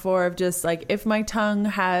this before, of just if my tongue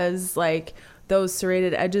has those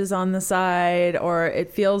serrated edges on the side, or it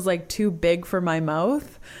feels too big for my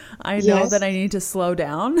mouth, I know that I need to slow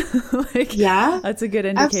down. That's a good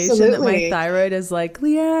indication that my thyroid is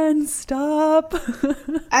Leanne, stop.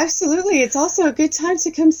 Absolutely. It's also a good time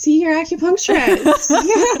to come see your acupuncturist.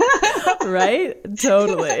 Right?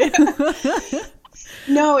 Totally.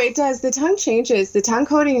 No, it does. The tongue changes. The tongue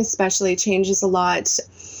coating especially changes a lot.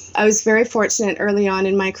 I was very fortunate early on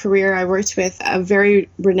in my career. I worked with a very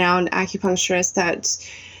renowned acupuncturist that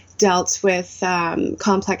dealt with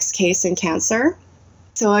complex case and cancer.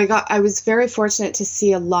 So I was very fortunate to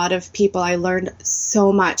see a lot of people. I learned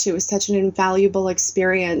so much. It was such an invaluable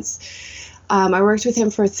experience. I worked with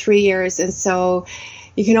him for 3 years, and so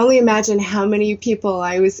you can only imagine how many people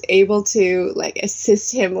I was able to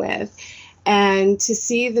assist him with. And to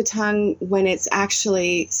see the tongue when it's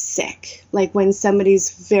actually sick, when somebody's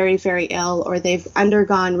very, very ill or they've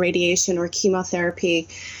undergone radiation or chemotherapy,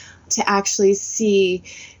 to actually see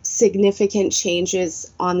significant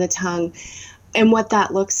changes on the tongue and what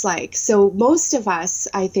that looks like. So most of us,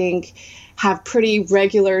 I think, have pretty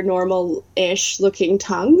regular, normal-ish looking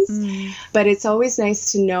tongues, but it's always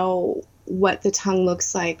nice to know what the tongue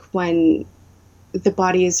looks like when the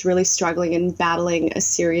body is really struggling and battling a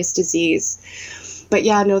serious disease. But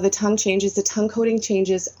yeah, no, the tongue changes. The tongue coating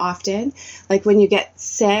changes often. When you get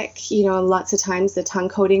sick, lots of times the tongue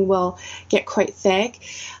coating will get quite thick.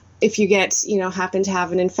 If you happen to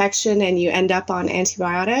have an infection and you end up on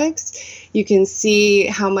antibiotics, you can see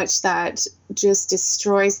how much that just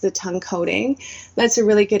destroys the tongue coating. That's a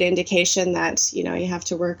really good indication that, you have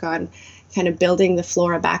to work on kind of building the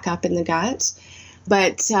flora back up in the gut.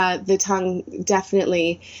 But the tongue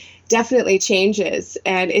definitely changes.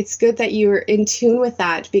 And it's good that you're in tune with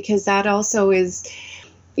that, because that also is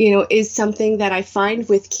something that I find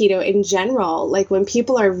with keto in general. When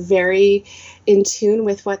people are very in tune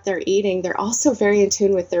with what they're eating, they're also very in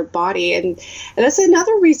tune with their body. And that's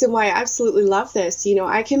another reason why I absolutely love this.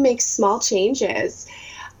 I can make small changes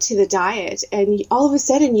to the diet, and all of a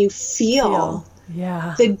sudden you feel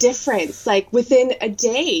the difference, within a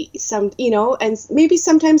day, and maybe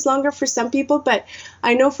sometimes longer for some people, but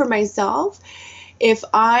I know for myself, if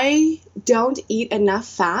I don't eat enough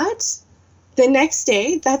fat, the next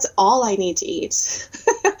day, that's all I need to eat.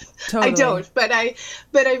 Totally. I don't, but I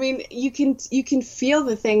mean, you can feel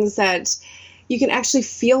the things that you can actually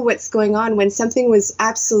feel what's going on when something was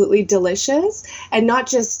absolutely delicious, and not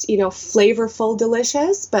just, flavorful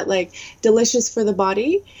delicious, but like delicious for the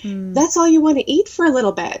body. That's all you want to eat for a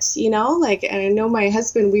little bit, and I know my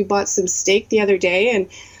husband, we bought some steak the other day, and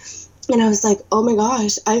I was like, oh my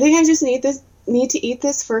gosh, I think I just need to eat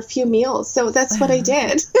this for a few meals. So that's what I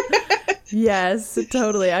did. Yes,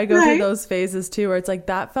 totally. I go through those phases too, where it's like,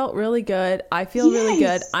 that felt really good. I feel really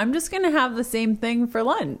good. I'm just going to have the same thing for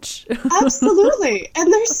lunch. Absolutely.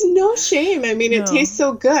 And there's no shame. I mean, it tastes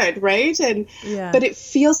so good, right? But it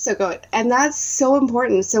feels so good. And that's so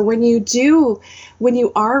important. So when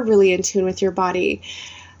you are really in tune with your body,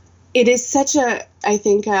 it is such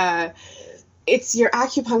it's your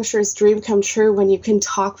acupuncturist dream come true when you can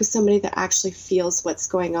talk with somebody that actually feels what's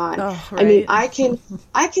going on. Oh, right. I mean,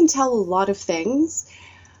 I can tell a lot of things,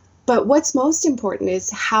 but what's most important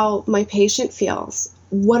is how my patient feels.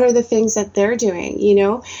 What are the things that they're doing?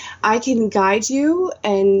 I can guide you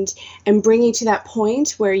and bring you to that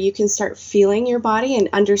point where you can start feeling your body and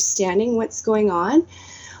understanding what's going on.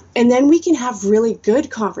 And then we can have really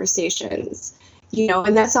good conversations.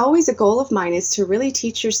 And that's always a goal of mine, is to really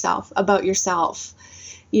teach yourself about yourself,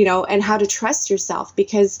 and how to trust yourself,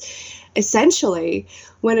 because essentially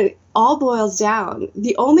when it all boils down,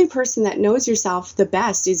 the only person that knows yourself the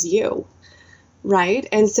best is you. Right.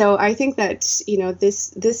 And so I think that,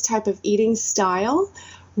 this type of eating style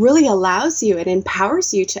really allows you and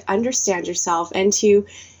empowers you to understand yourself and to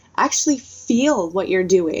actually feel what you're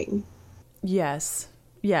doing. Yes.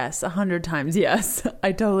 Yes. 100 times. Yes.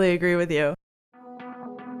 I totally agree with you.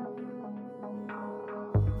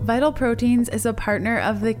 Vital Proteins is a partner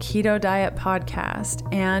of the Keto Diet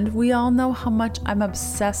podcast, and we all know how much I'm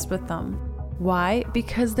obsessed with them. Why?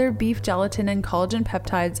 Because their beef gelatin and collagen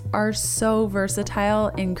peptides are so versatile,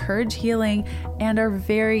 encourage healing, and are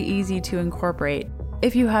very easy to incorporate.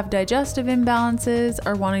 If you have digestive imbalances,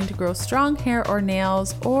 are wanting to grow strong hair or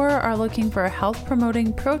nails, or are looking for a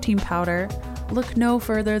health-promoting protein powder, look no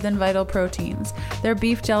further than Vital Proteins. Their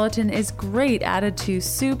beef gelatin is great added to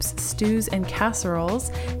soups, stews, and casseroles,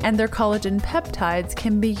 and their collagen peptides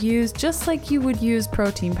can be used just like you would use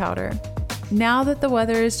protein powder. Now that the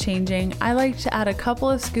weather is changing, I like to add a couple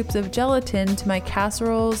of scoops of gelatin to my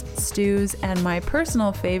casseroles, stews, and my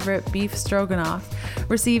personal favorite, beef stroganoff.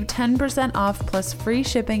 Receive 10% off plus free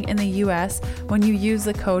shipping in the US when you use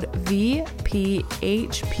the code VPHP10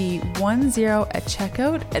 at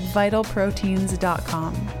checkout at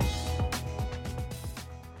vitalproteins.com.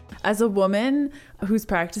 As a woman who's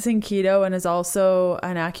practicing keto and is also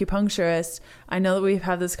an acupuncturist, I know that we've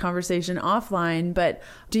had this conversation offline, but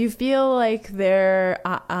do you feel like there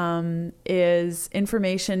is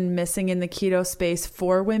information missing in the keto space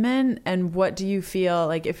for women? And what do you feel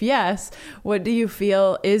like, if yes, what do you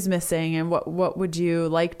feel is missing, and what would you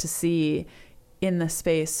like to see in the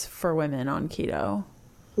space for women on keto?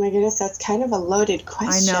 My goodness, that's kind of a loaded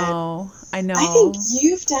question. I know. I think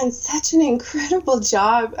you've done such an incredible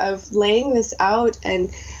job of laying this out and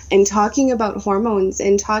talking about hormones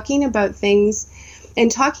and talking about things and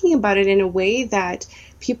talking about it in a way that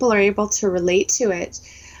people are able to relate to it.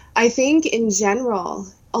 I think in general,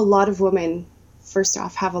 a lot of women, first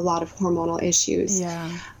off, have a lot of hormonal issues. Yeah.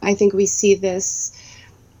 I think we see this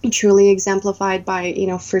truly exemplified by,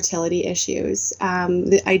 fertility issues.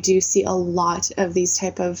 I do see a lot of these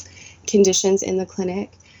type of conditions in the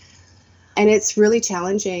clinic, and it's really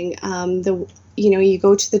challenging. You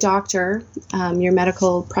go to the doctor, your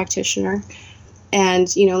medical practitioner,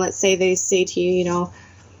 and, let's say they say to you,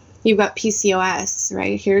 you've got PCOS,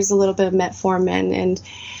 right? Here's a little bit of metformin,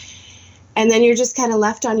 and then you're just kind of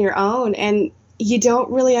left on your own, and you don't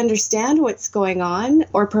really understand what's going on,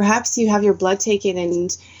 or perhaps you have your blood taken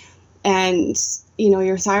and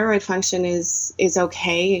your thyroid function is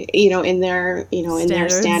okay, in their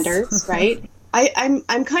standards, right?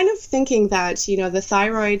 I'm kind of thinking that, the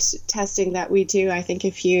thyroid testing that we do, I think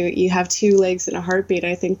if you have two legs and a heartbeat,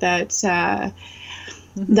 I think that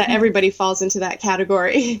that everybody falls into that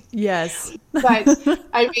category. Yes. But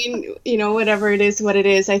I mean, whatever it is, what it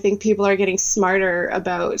is, I think people are getting smarter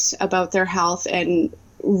about their health and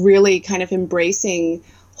really kind of embracing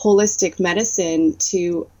holistic medicine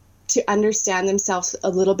to understand themselves a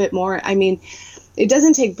little bit more. I mean, it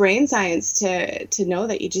doesn't take brain science to know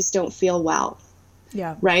that you just don't feel well.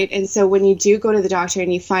 Yeah. Right. And so when you do go to the doctor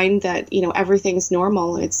and you find that, everything's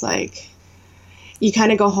normal, it's like you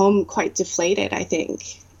kind of go home quite deflated, I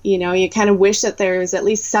think. You kind of wish that there's at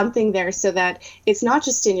least something there so that it's not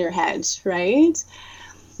just in your head, right?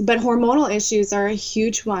 But hormonal issues are a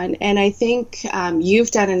huge one. And I think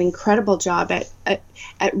you've done an incredible job at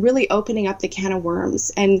really opening up the can of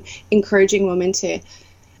worms and encouraging women to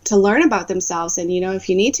learn about themselves. And, if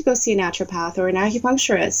you need to go see a naturopath or an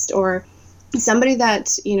acupuncturist or somebody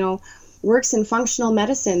that, works in functional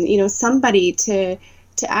medicine, somebody to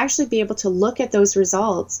actually be able to look at those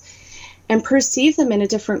results and perceive them in a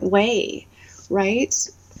different way, right?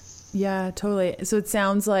 Yeah, totally. So it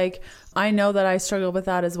sounds like I know that I struggled with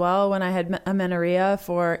that as well when I had amenorrhea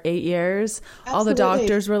for 8 years. Absolutely. All the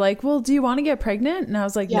doctors were like, well, do you want to get pregnant? And I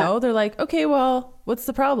was like, no. They're like, okay, well, what's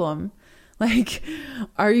the problem? Like,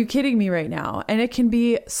 are you kidding me right now? And it can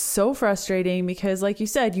be so frustrating because, like you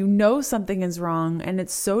said, something is wrong, and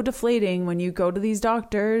it's so deflating when you go to these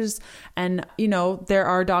doctors. And, there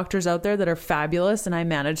are doctors out there that are fabulous, and I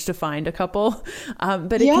managed to find a couple.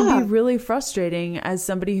 But it can be really frustrating as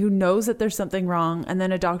somebody who knows that there's something wrong. And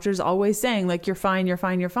then a doctor's always saying, like, you're fine, you're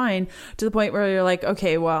fine, you're fine, to the point where you're like,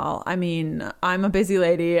 okay, well, I mean, I'm a busy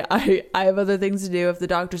lady. I have other things to do. If the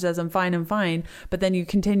doctor says I'm fine, I'm fine. But then you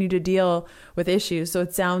continue to deal with issues. So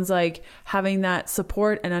it sounds like having that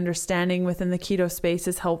support and understanding within the keto space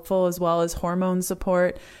is helpful, as well as hormone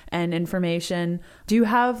support and information. Do you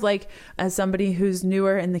have, like, as somebody who's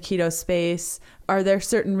newer in the keto space, are there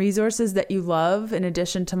certain resources that you love in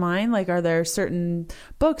addition to mine? Like, are there certain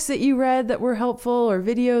books that you read that were helpful, or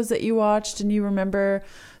videos that you watched and you remember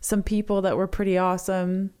some people that were pretty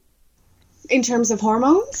awesome? In terms of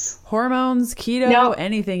hormones? Hormones, keto,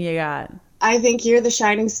 anything you got. I think you're the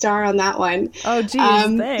shining star on that one. Oh, geez,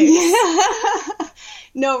 thanks. Yeah.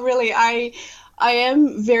 No, really, I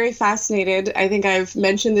am very fascinated. I think I've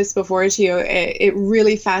mentioned this before to you. It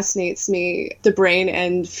really fascinates me, the brain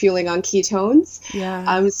and fueling on ketones.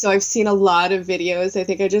 Yeah. So I've seen a lot of videos. I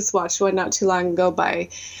think I just watched one not too long ago by,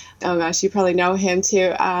 oh gosh, you probably know him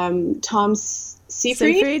too, Tom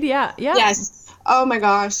Seyfried. Seyfried, yeah. Yes. Oh my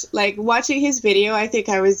gosh, like watching his video, I think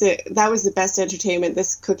that was the best entertainment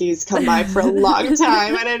this cookie's come by for a long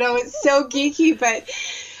time. I don't know, it's so geeky, but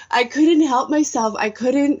I couldn't help myself.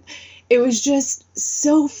 It was just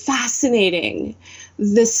so fascinating,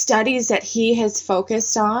 the studies that he has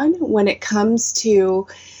focused on when it comes to,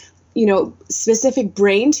 specific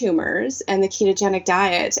brain tumors and the ketogenic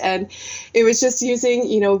diet. And it was just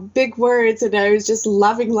using, big words, and I was just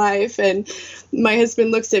loving life. And my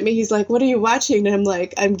husband looks at me, he's like, what are you watching? And I'm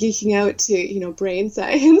like, I'm geeking out to, brain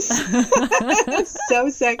science. So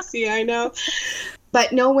sexy, I know.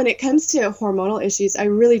 But no, when it comes to hormonal issues, I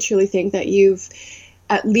really truly think that you've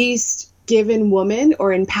at least given women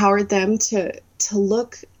or empowered them to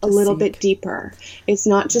look a little bit deeper. It's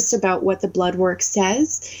not just about what the blood work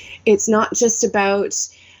says. It's not just about,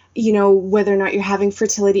 whether or not you're having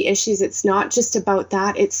fertility issues. It's not just about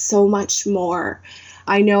that. It's so much more.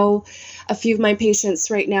 I know a few of my patients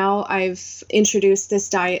right now, I've introduced this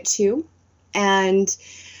diet to. And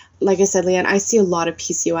like I said, Leanne, I see a lot of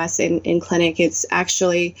PCOS in clinic. It's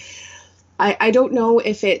actually, I don't know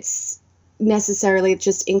if it's necessarily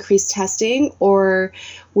just increased testing, or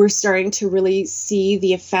we're starting to really see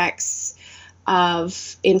the effects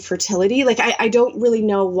of infertility. Like, I don't really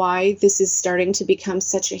know why this is starting to become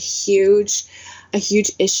such a huge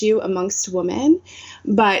issue amongst women.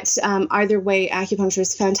 But either way, acupuncture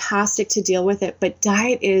is fantastic to deal with it. But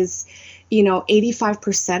diet is,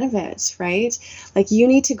 85% of it, right? Like, you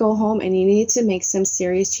need to go home and you need to make some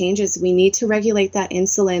serious changes. We need to regulate that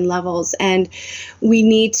insulin levels, and we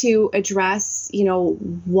need to address,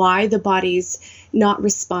 why the body's not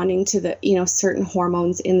responding to the, certain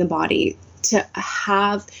hormones in the body, to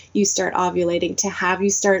have you start ovulating, to have you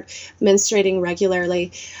start menstruating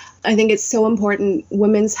regularly. I think it's so important.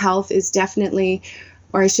 Women's health is definitely,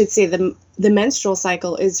 or I should say the menstrual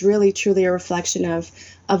cycle is really truly a reflection of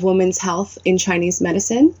women's health in Chinese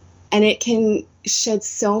medicine. And it can shed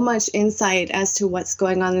so much insight as to what's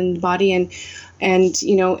going on in the body. And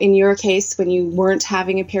in your case, when you weren't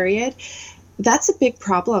having a period, that's a big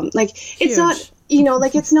problem. Like, Huge. It's not,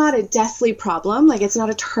 it's not a deathly problem. Like, it's not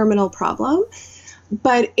a terminal problem,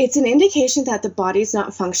 but it's an indication that the body's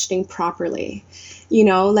not functioning properly.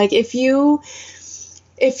 Like, if you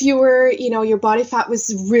were, your body fat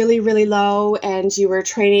was really, really low and you were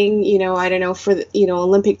training, I don't know, for,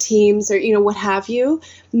 Olympic teams or, what have you,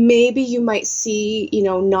 maybe you might see,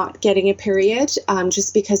 not getting a period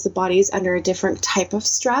just because the body's under a different type of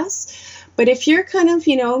stress. But if you're kind of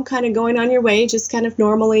going on your way, just kind of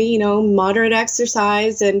normally, moderate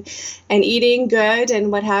exercise and eating good and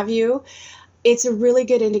what have you, it's a really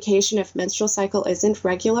good indication if menstrual cycle isn't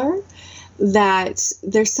regular. that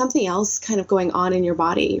there's something else kind of going on in your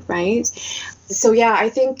body, right? So yeah, I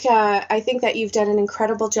think that you've done an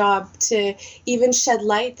incredible job to even shed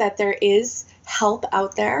light that there is help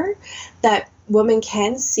out there that women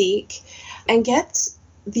can seek and get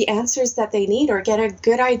the answers that they need, or get a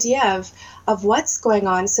good idea of what's going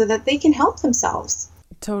on so that they can help themselves.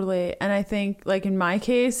 Totally. And I think, like in my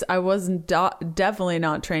case, I wasn't definitely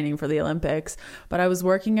not training for the Olympics, but I was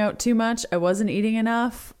working out too much. I wasn't eating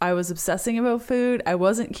enough. I was obsessing about food. I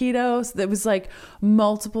wasn't keto. So there was like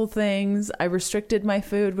multiple things. I restricted my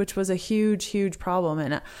food, which was a huge, huge problem.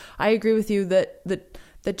 And I agree with you that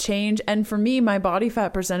the change, and for me, my body fat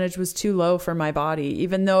percentage was too low for my body,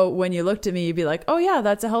 even though when you looked at me, you'd be like, oh yeah,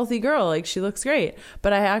 that's a healthy girl, like she looks great.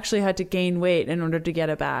 But I actually had to gain weight in order to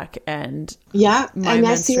get it back. And yeah, my and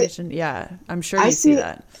menstruation, I'm sure you see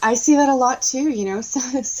that. I see that a lot too.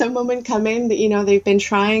 Some women come in that, they've been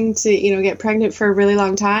trying to, get pregnant for a really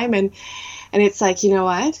long time. And it's like, you know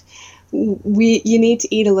what? You need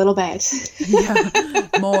to eat a little bit. Yeah,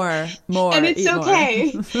 more. And it's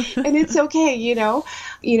okay. And it's okay,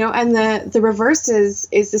 and the reverse is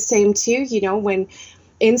the same too, when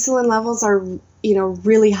insulin levels are,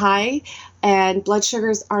 really high and blood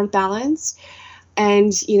sugars aren't balanced,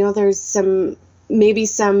 and, there's maybe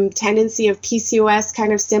some tendency of PCOS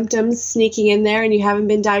kind of symptoms sneaking in there and you haven't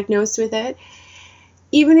been diagnosed with it.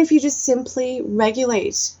 Even if you just simply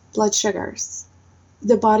regulate blood sugars,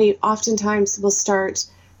 the body oftentimes will start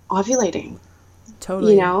ovulating.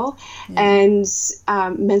 Totally. And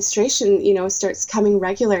menstruation, starts coming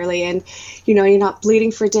regularly, and, you're not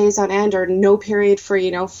bleeding for days on end, or no period for,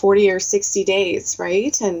 40 or 60 days,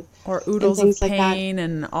 right? Or oodles of pain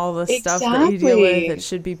and all the stuff that you deal with. It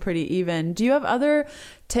should be pretty even. Do you have other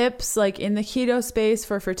tips, like in the keto space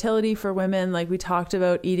for fertility for women? Like we talked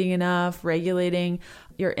about eating enough, regulating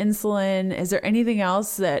your insulin. Is there anything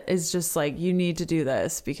else that is just like, you need to do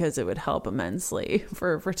this because it would help immensely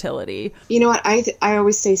for fertility? You know what? I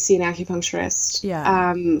always say see an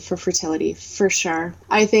acupuncturist for fertility, for sure.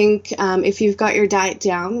 I think if you've got your diet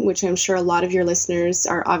down, which I'm sure a lot of your listeners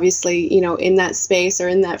are obviously, in that space or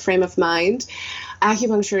in that frame of mind,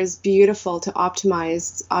 acupuncture is beautiful to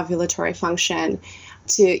optimize ovulatory function,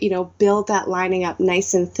 to, build that lining up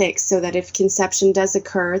nice and thick so that if conception does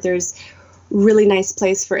occur, there's really nice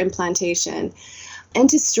place for implantation, and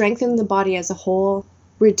to strengthen the body as a whole,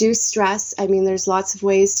 reduce stress. I mean, there's lots of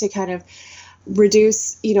ways to kind of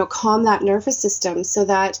reduce, calm that nervous system so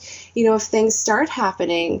that, if things start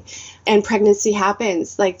happening and pregnancy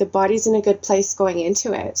happens, like the body's in a good place going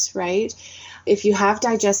into it, right? If you have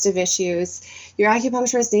digestive issues, your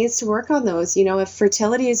acupuncturist needs to work on those. If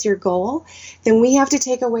fertility is your goal, then we have to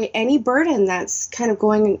take away any burden that's kind of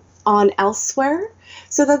going on elsewhere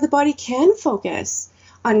so that the body can focus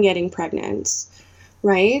on getting pregnant,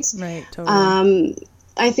 right? Right, totally.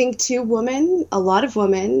 I think too, a lot of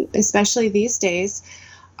women, especially these days,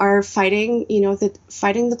 are fighting,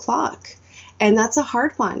 fighting the clock. And that's a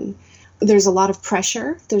hard one. There's a lot of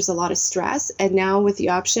pressure, there's a lot of stress. And now with the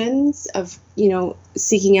options of,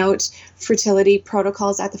 seeking out fertility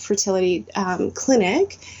protocols at the fertility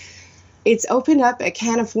clinic, it's opened up a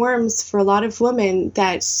can of worms for a lot of women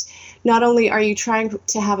that not only are you trying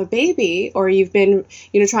to have a baby, or you've been,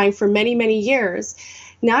 trying for many, many years,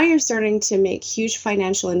 now you're starting to make huge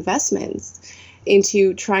financial investments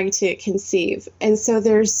into trying to conceive. And so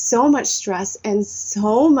there's so much stress and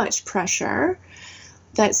so much pressure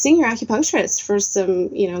that seeing your acupuncturist for some,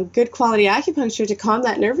 good quality acupuncture to calm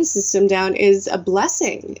that nervous system down is a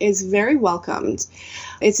blessing. It's very welcomed.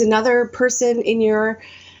 It's another person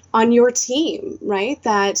on your team, right,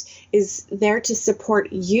 that is there to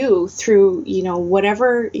support you through,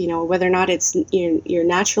 whatever, whether or not it's you're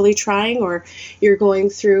naturally trying or you're going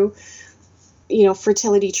through,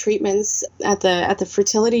 fertility treatments at the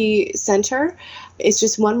fertility center. It's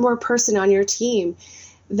just one more person on your team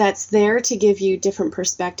that's there to give you different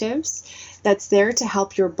perspectives, that's there to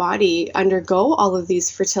help your body undergo all of these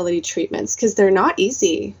fertility treatments, because they're not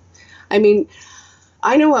easy. I mean,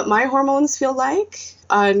 I know what my hormones feel like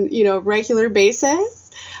on, regular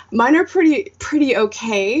basis. Mine are pretty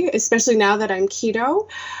okay, especially now that I'm keto.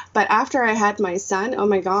 But after I had my son, oh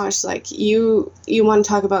my gosh, like you want to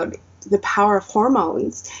talk about the power of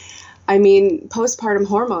hormones. I mean, postpartum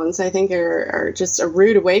hormones, I think, are just a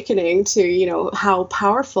rude awakening to, how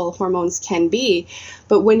powerful hormones can be.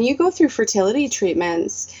 But when you go through fertility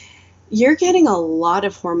treatments, you're getting a lot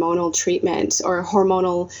of hormonal treatment or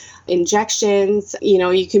hormonal injections.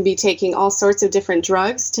 You can be taking all sorts of different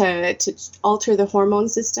drugs to alter the hormone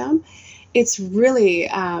system. It's really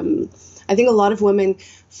a I think a lot of women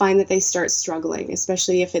find that they start struggling,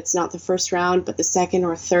 especially if it's not the first round, but the second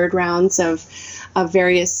or third rounds of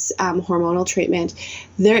various hormonal treatment.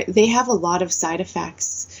 They have a lot of side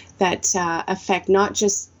effects that affect not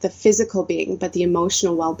just the physical being, but the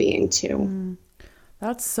emotional well-being too.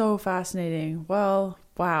 That's so fascinating. Well,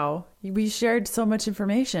 wow. We shared so much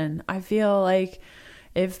information. I feel like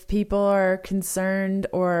if people are concerned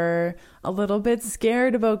or a little bit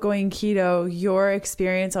scared about going keto, your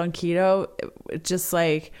experience on keto, just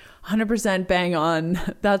like 100% bang on.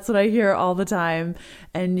 That's what I hear all the time.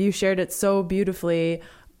 And you shared it so beautifully.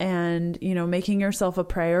 And, you know, making yourself a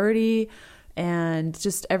priority and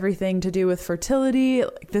just everything to do with fertility.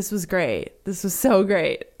 Like, this was great. This was so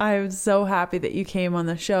great. I'm so happy that you came on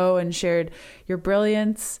the show and shared your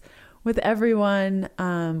brilliance with everyone.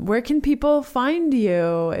 Where can people find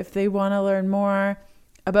you if they want to learn more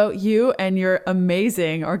about you and your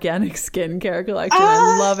amazing organic skincare collection?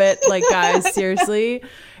 I love it. Like, guys, seriously,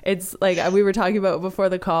 it's like we were talking about before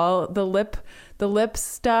the call, the lip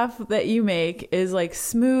stuff that you make is like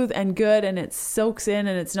smooth and good, and it soaks in,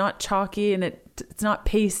 and it's not chalky, and it's not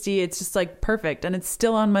pasty. It's just like perfect, and it's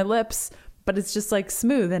still on my lips, but it's just like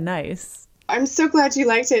smooth and nice. I'm so glad you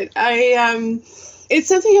liked it. It's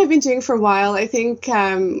something I've been doing for a while. I think,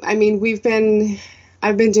 I've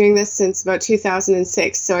been doing this since about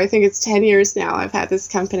 2006. So I think it's 10 years now I've had this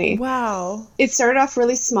company. Wow. It started off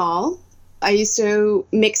really small. I used to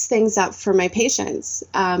mix things up for my patients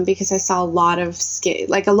because I saw a lot of skin.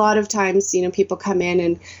 Like, a lot of times, you know, people come in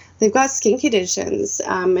and they've got skin conditions.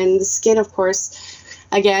 And the skin, of course,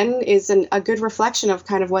 again, is a good reflection of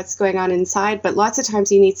kind of what's going on inside. But lots of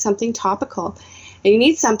times you need something topical, and you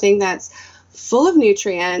need something that's full of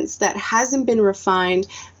nutrients, that hasn't been refined,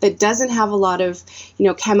 that doesn't have a lot of, you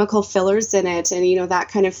know, chemical fillers in it, and, you know, that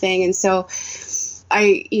kind of thing. And so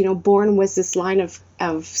I, you know, born was this line of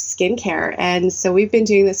skincare. And so we've been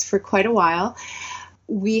doing this for quite a while.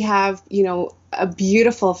 We have, you know, a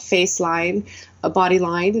beautiful face line, a body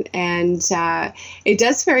line, and it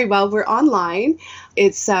does very well. We're online.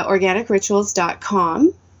 It's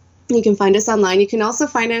organicrituals.com. You can find us online. You can also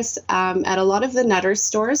find us at a lot of the Nutter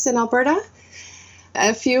stores in Alberta,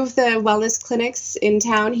 a few of the wellness clinics in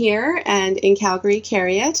town here, and in Calgary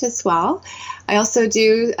carry it as well. I also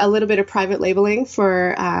do a little bit of private labeling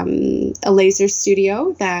for a laser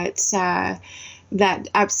studio that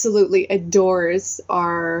absolutely adores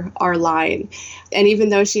our line. And even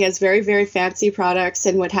though she has very, very fancy products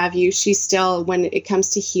and what have you, she still, when it comes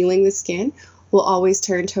to healing the skin, will always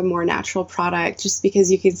turn to a more natural product, just because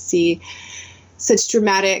you can see such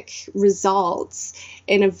dramatic results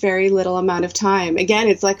in a very little amount of time. Again,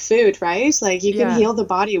 it's like food, right? Like, you can heal the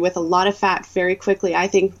body with a lot of fat very quickly. I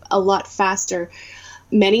think a lot faster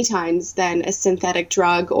many times than a synthetic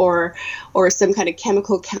drug or some kind of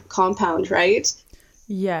chemical compound, right?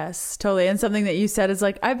 Yes, totally. And something that you said is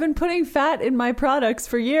like, I've been putting fat in my products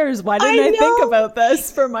for years. Why didn't I think about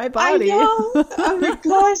this for my body? I know. Oh my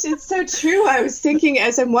gosh, it's so true. I was thinking,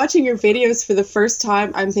 as I'm watching your videos for the first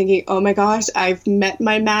time, I'm thinking, oh my gosh, I've met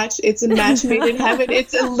my match. It's a match made in heaven.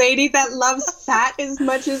 It's a lady that loves fat as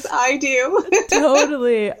much as I do.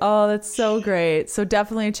 Totally. Oh, that's so great. So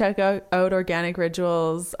definitely check out Organic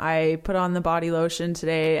Rituals. I put on the body lotion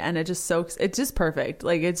today, and it just soaks. It's just perfect.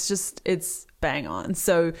 Like, it's bang on.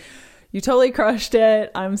 So you totally crushed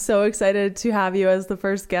it. I'm so excited to have you as the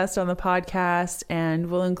first guest on the podcast,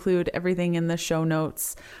 and we'll include everything in the show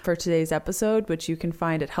notes for today's episode, which you can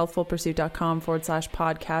find at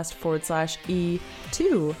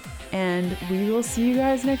healthfulpursuit.com/podcast/E2. And we will see you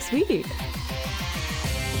guys next week.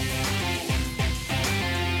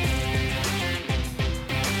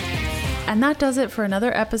 And that does it for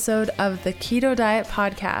another episode of the Keto Diet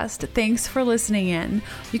Podcast. Thanks for listening in.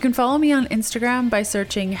 You can follow me on Instagram by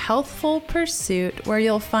searching Healthful Pursuit, where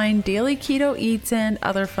you'll find daily keto eats and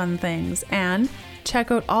other fun things. And check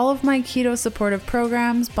out all of my keto supportive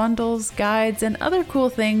programs, bundles, guides, and other cool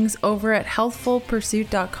things over at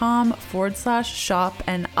healthfulpursuit.com/shop.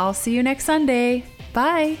 And I'll see you next Sunday.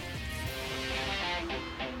 Bye.